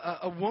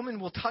 A woman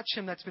will touch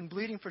him that's been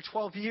bleeding for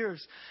 12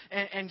 years.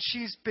 And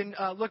she's been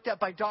looked at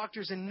by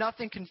doctors and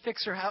nothing can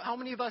fix her. How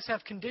many of us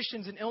have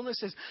conditions and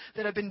illnesses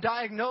that have been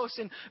diagnosed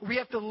and we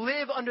have to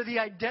live under the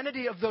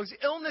identity of those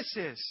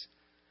illnesses?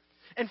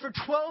 And for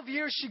 12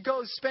 years, she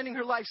goes spending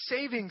her life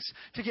savings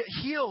to get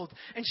healed.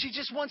 And she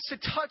just wants to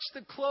touch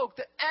the cloak,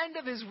 the end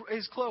of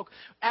his cloak,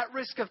 at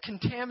risk of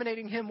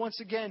contaminating him once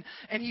again.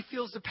 And he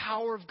feels the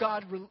power of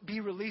God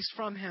be released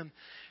from him.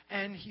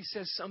 And he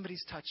says,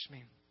 somebody's touched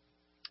me.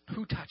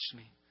 Who touched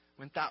me?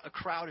 When a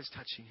crowd is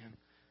touching him.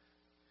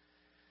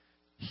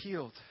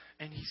 Healed.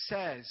 And he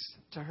says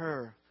to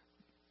her,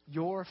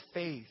 your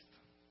faith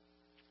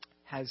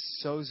has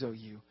sozo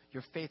you.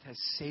 Your faith has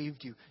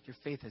saved you. Your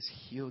faith has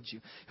healed you.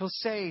 He'll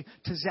say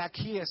to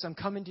Zacchaeus, I'm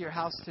coming to your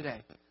house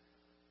today.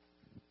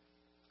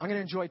 I'm going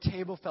to enjoy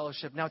table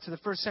fellowship. Now, to the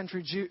first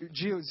century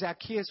Jew,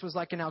 Zacchaeus was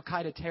like an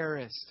Al-Qaeda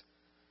terrorist.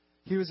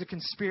 He was a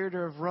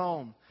conspirator of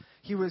Rome.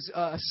 He was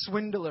a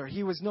swindler.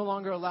 He was no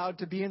longer allowed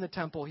to be in the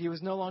temple. He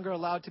was no longer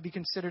allowed to be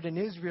considered an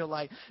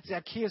Israelite.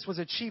 Zacchaeus was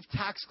a chief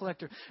tax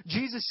collector.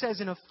 Jesus says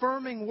an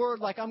affirming word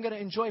like, I'm going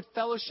to enjoy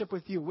fellowship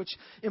with you, which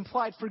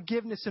implied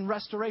forgiveness and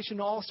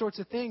restoration, all sorts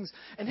of things.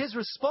 And his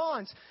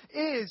response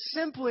is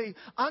simply,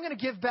 I'm going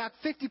to give back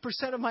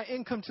 50% of my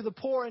income to the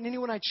poor, and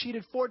anyone I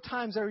cheated 4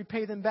 times, I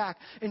repay them back.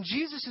 And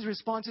Jesus'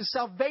 response is,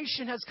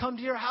 salvation has come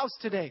to your house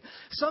today.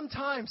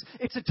 Sometimes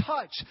it's a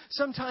touch.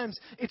 Sometimes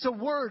it's a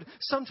word.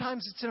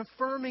 Sometimes it's an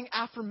affirming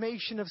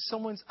affirmation of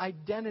someone's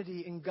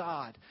identity in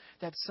God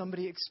that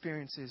somebody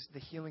experiences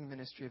the healing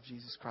ministry of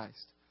Jesus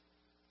Christ.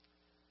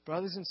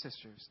 Brothers and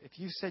sisters, if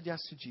you said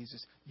yes to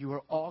Jesus, you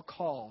are all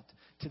called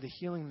to the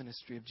healing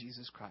ministry of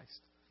Jesus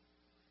Christ.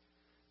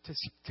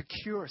 To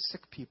cure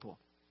sick people.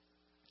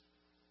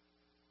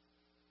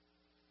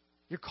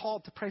 You're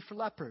called to pray for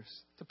lepers,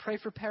 to pray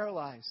for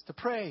paralyzed, to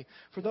pray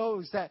for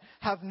those that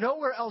have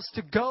nowhere else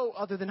to go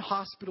other than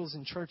hospitals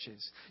and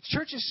churches.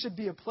 Churches should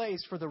be a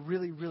place for the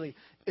really, really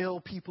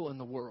ill people in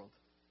the world.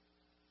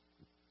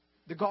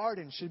 The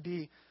garden should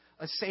be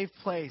a safe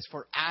place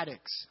for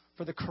addicts,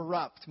 for the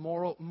corrupt,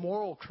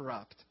 moral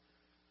corrupt,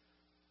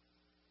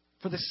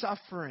 for the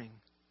suffering,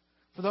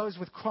 for those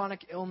with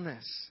chronic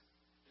illness.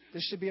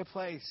 This should be a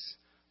place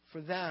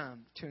for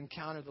them to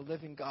encounter the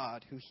living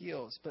God who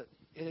heals. But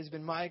it has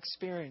been my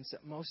experience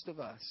that most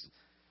of us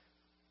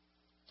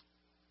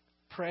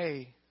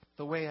pray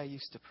the way I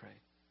used to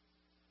pray,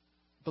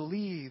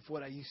 believe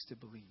what I used to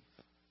believe,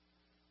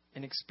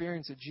 and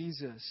experience a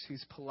Jesus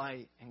who's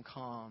polite and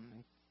calm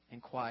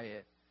and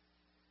quiet.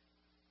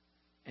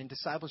 And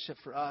discipleship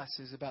for us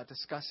is about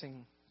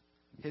discussing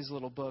his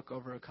little book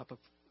over a cup of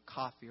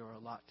coffee or a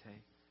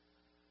latte,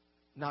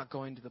 not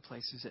going to the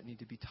places that need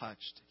to be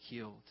touched,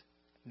 healed,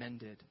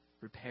 mended,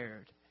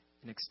 repaired,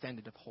 and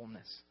extended of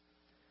wholeness.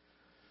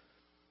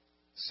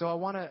 So I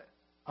want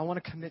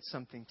to commit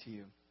something to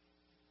you.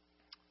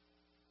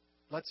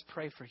 Let's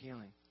pray for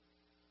healing.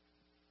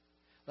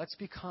 Let's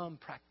become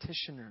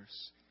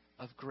practitioners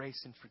of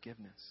grace and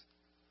forgiveness,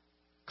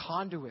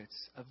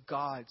 conduits of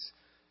God's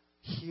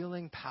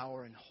healing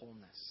power and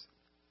wholeness.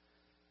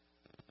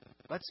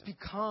 Let's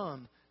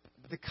become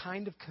the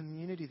kind of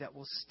community that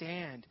will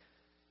stand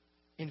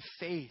in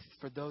faith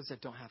for those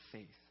that don't have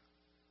faith.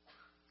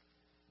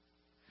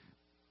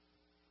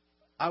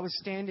 I was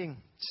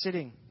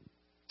sitting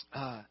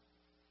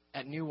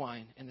at New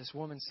Wine, and this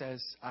woman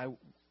says, I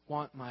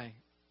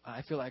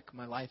feel like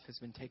my life has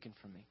been taken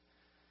from me.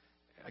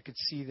 I could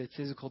see the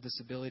physical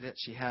disability that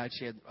she had.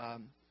 She had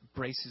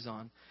braces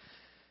on.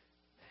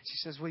 She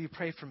says, will you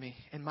pray for me?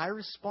 And my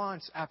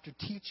response after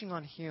teaching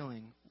on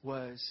healing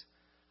was,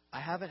 I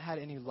haven't had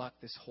any luck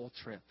this whole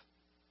trip.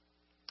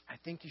 I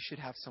think you should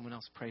have someone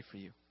else pray for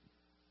you.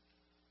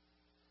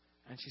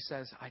 And she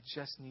says, I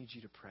just need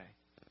you to pray.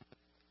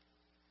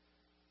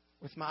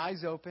 With my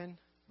eyes open,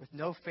 with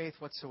no faith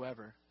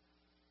whatsoever,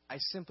 I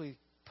simply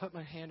put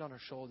my hand on her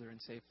shoulder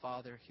and say,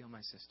 Father, heal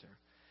my sister.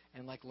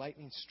 And like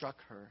lightning struck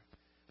her,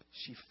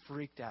 she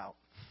freaked out.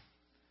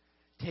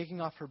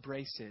 Taking off her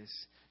braces,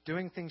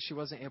 doing things she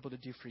wasn't able to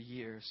do for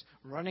years,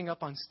 running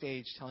up on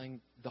stage telling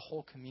the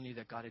whole community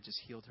that God had just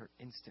healed her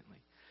instantly.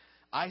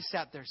 I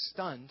sat there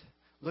stunned,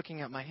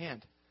 looking at my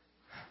hand.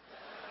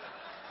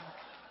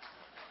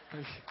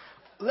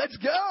 Let's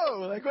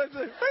go! Like, what's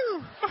it?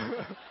 Woo!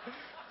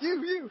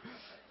 You.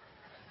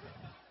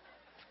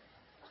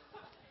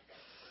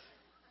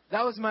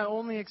 That was my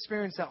only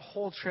experience that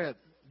whole trip,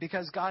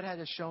 because God had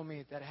to show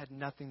me that it had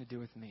nothing to do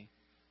with me.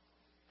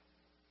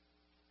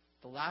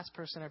 The last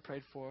person I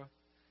prayed for,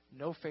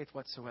 no faith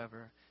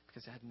whatsoever,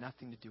 because it had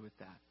nothing to do with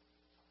that.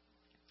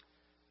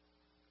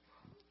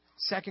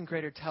 Second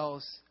grader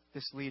tells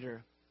this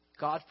leader,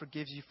 God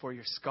forgives you for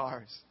your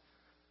scars.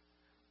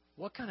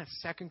 What kind of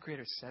second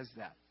grader says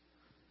that?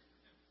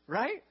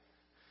 Right?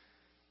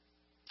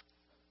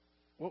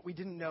 What we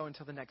didn't know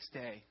until the next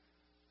day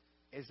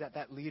is that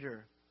that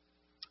leader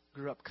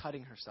grew up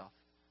cutting herself.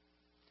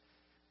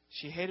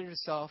 She hated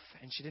herself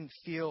and she didn't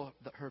feel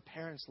her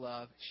parents'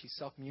 love. She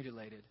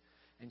self-mutilated.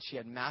 And she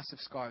had massive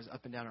scars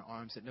up and down her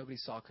arms that nobody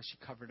saw because she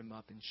covered them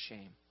up in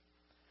shame.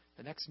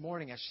 The next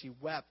morning, as she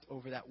wept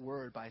over that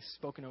word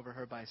spoken over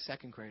her by a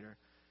second grader,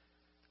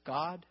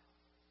 God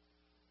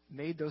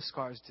made those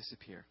scars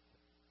disappear.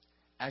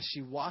 As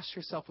she washed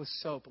herself with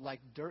soap, like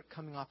dirt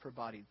coming off her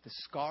body, the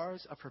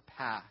scars of her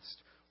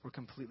past were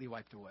completely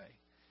wiped away.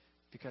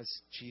 Because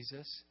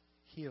Jesus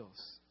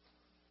heals.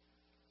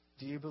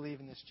 Do you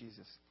believe in this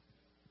Jesus?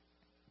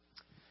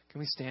 Can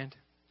we stand?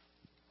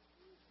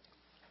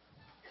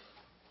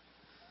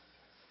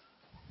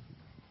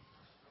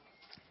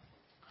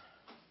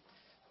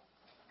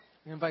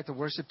 I invite the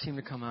worship team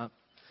to come up.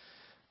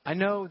 I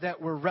know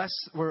that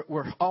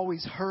we're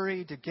always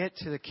hurried to get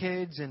to the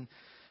kids and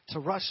to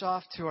rush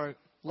off to our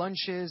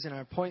lunches and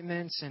our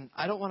appointments, and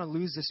I don't want to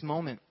lose this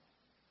moment.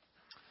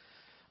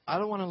 I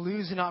don't want to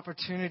lose an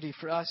opportunity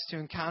for us to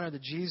encounter the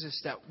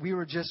Jesus that we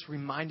were just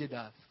reminded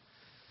of.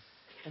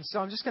 And so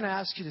I'm just going to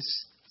ask you to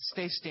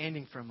stay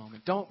standing for a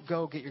moment. Don't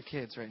go get your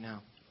kids right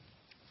now.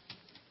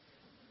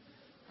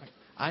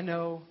 I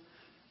know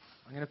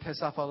I'm going to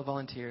piss off all the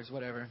volunteers,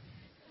 whatever.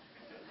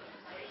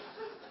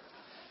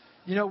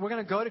 You know, we're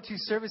going to go to 2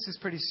 services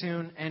pretty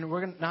soon, and we're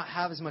going to not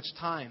have as much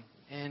time.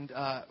 And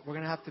we're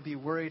going to have to be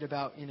worried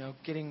about,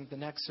 getting the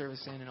next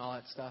service in and all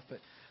that stuff. But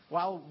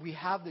while we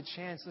have the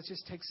chance, let's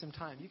just take some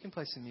time. You can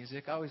play some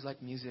music. I always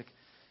like music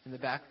in the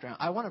background.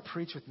 I want to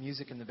preach with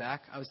music in the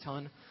back. I was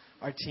telling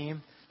our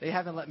team. They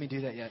haven't let me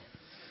do that yet.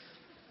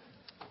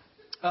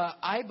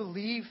 I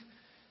believe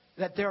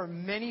that there are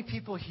many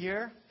people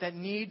here that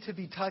need to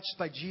be touched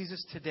by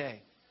Jesus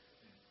today.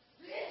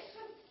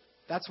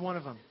 That's one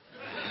of them.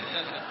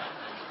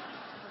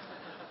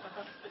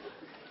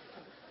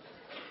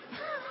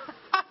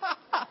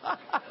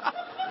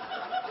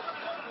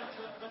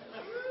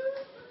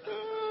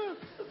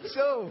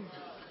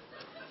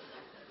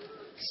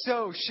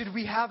 So, should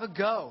we have a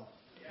go?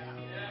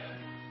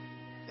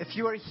 If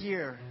you are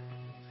here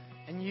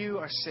and you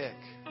are sick,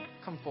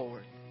 come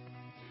forward.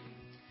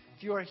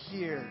 If you are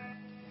here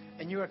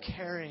and you are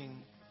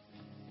carrying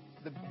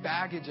the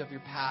baggage of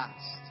your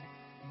past,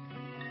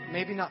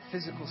 maybe not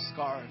physical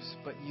scars,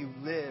 but you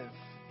live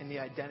in the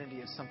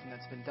identity of something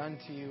that's been done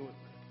to you,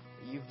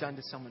 that you've done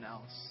to someone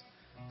else,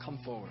 come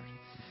forward.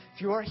 If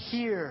you are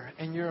here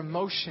and your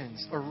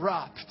emotions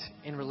erupt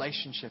in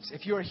relationships,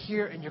 if you are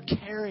here and you're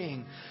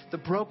carrying the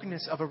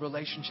brokenness of a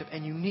relationship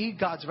and you need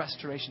God's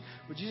restoration,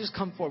 would you just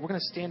come forward? We're going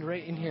to stand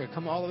right in here.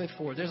 Come all the way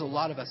forward. There's a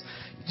lot of us.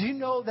 Do you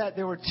know that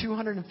there were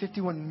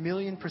 251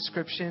 million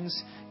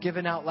prescriptions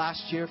given out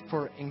last year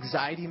for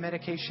anxiety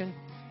medication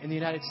in the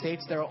United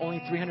States? There are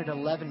only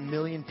 311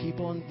 million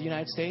people in the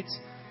United States.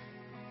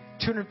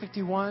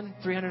 251,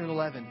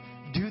 311.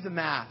 Do the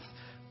math.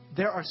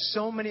 There are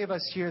so many of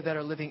us here that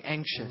are living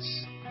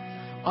anxious,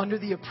 under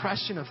the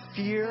oppression of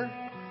fear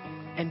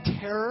and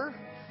terror.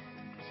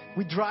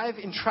 We drive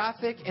in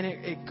traffic and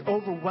it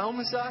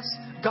overwhelms us.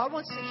 God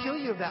wants to heal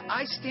you of that.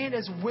 I stand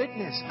as a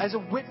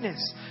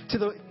witness to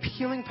the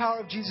healing power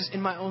of Jesus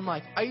in my own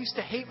life. I used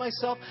to hate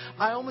myself.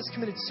 I almost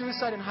committed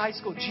suicide in high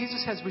school.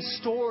 Jesus has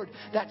restored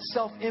that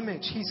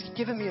self-image. He's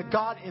given me a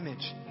God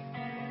image.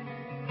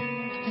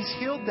 He's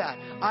healed that.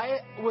 I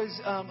was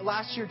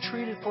last year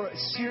treated for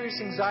serious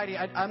anxiety.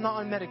 I'm not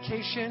on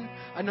medication.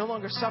 I no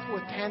longer suffer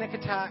with panic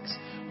attacks.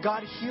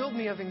 God healed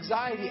me of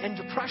anxiety and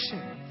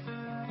depression.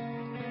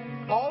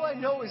 All I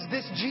know is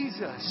this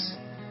Jesus.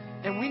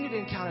 And we need to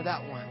encounter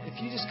that one. If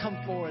you just come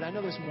forward, I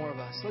know there's more of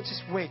us. Let's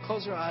just wait.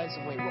 Close our eyes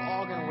and wait. We're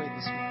all going to wait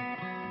this morning.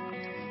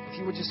 If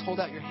you would just hold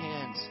out your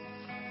hands.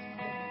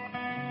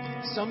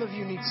 Some of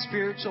you need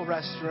spiritual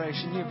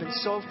restoration. You've been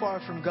so far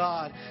from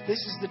God. This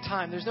is the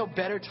time. There's no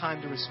better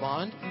time to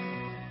respond.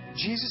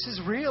 Jesus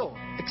is real.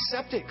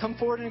 Accept it. Come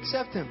forward and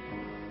accept Him.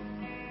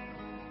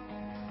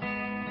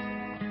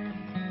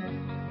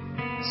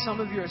 Some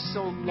of you are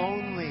so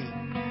lonely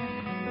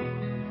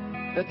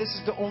that this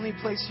is the only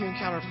place you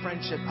encounter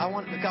friendship.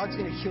 God's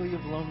going to heal you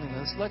of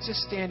loneliness. Let's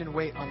just stand and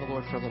wait on the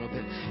Lord for a little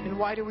bit. And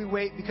why do we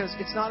wait? Because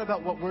it's not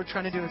about what we're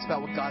trying to do. It's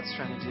about what God's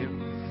trying to do.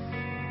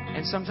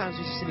 And sometimes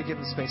we just need to give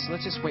Him space. So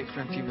let's just wait for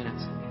a few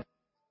minutes.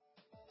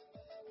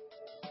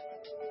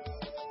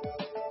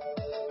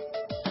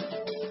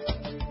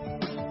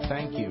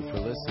 Thank you for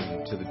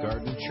listening to the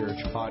Garden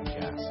Church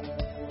podcast.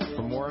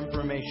 For more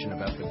information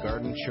about the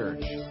Garden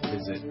Church,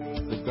 visit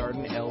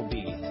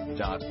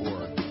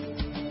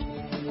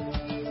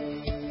thegardenlb.org.